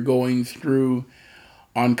 what we're going through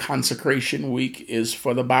on Consecration Week is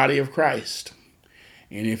for the body of Christ.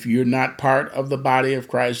 And if you're not part of the body of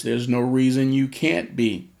Christ, there's no reason you can't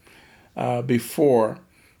be before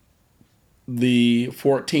the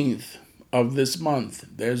 14th of this month.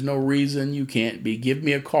 There's no reason you can't be. Give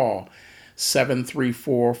me a call,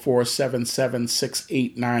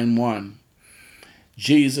 734-477-6891.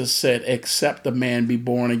 Jesus said, except a man be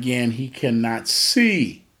born again, he cannot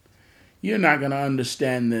see. You're not going to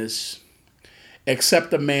understand this.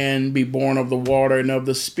 Except a man be born of the water and of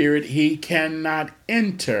the Spirit, he cannot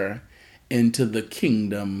enter into the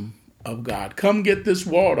kingdom of God. Come get this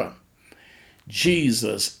water.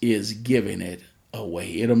 Jesus is giving it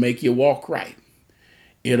away. It'll make you walk right.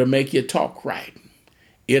 It'll make you talk right.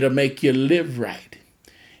 It'll make you live right.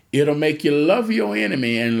 It'll make you love your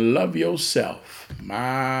enemy and love yourself.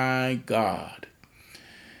 My God.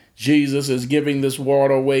 Jesus is giving this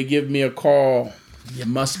water away. Give me a call. You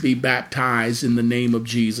must be baptized in the name of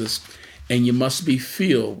Jesus, and you must be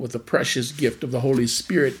filled with the precious gift of the Holy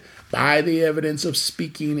Spirit by the evidence of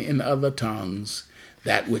speaking in other tongues,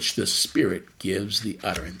 that which the Spirit gives the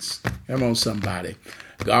utterance. Come on, somebody.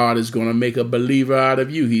 God is going to make a believer out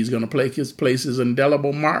of you. He's going to place his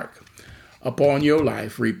indelible mark upon your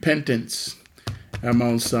life. Repentance, come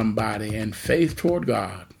on, somebody, and faith toward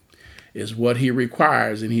God is what he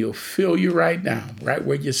requires, and he'll fill you right now, right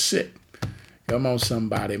where you sit. Come on,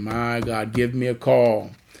 somebody. My God, give me a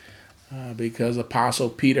call. Because Apostle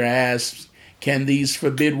Peter asked, can these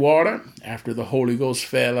forbid water? After the Holy Ghost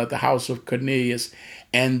fell at the house of Cornelius,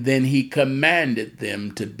 and then he commanded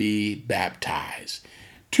them to be baptized.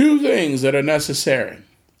 Two things that are necessary.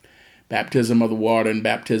 Baptism of the water and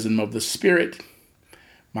baptism of the Spirit.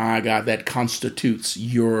 My God, that constitutes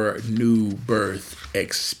your new birth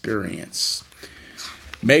experience.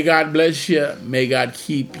 May God bless you. May God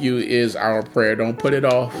keep you is our prayer. Don't put it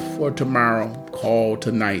off for tomorrow. Call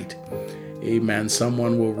tonight. Amen.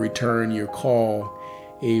 Someone will return your call.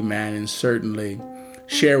 Amen. And certainly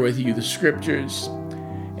share with you the scriptures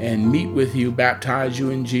and meet with you, baptize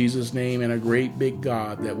you in Jesus' name, and a great big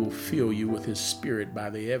God that will fill you with his Spirit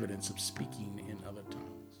by the evidence of speaking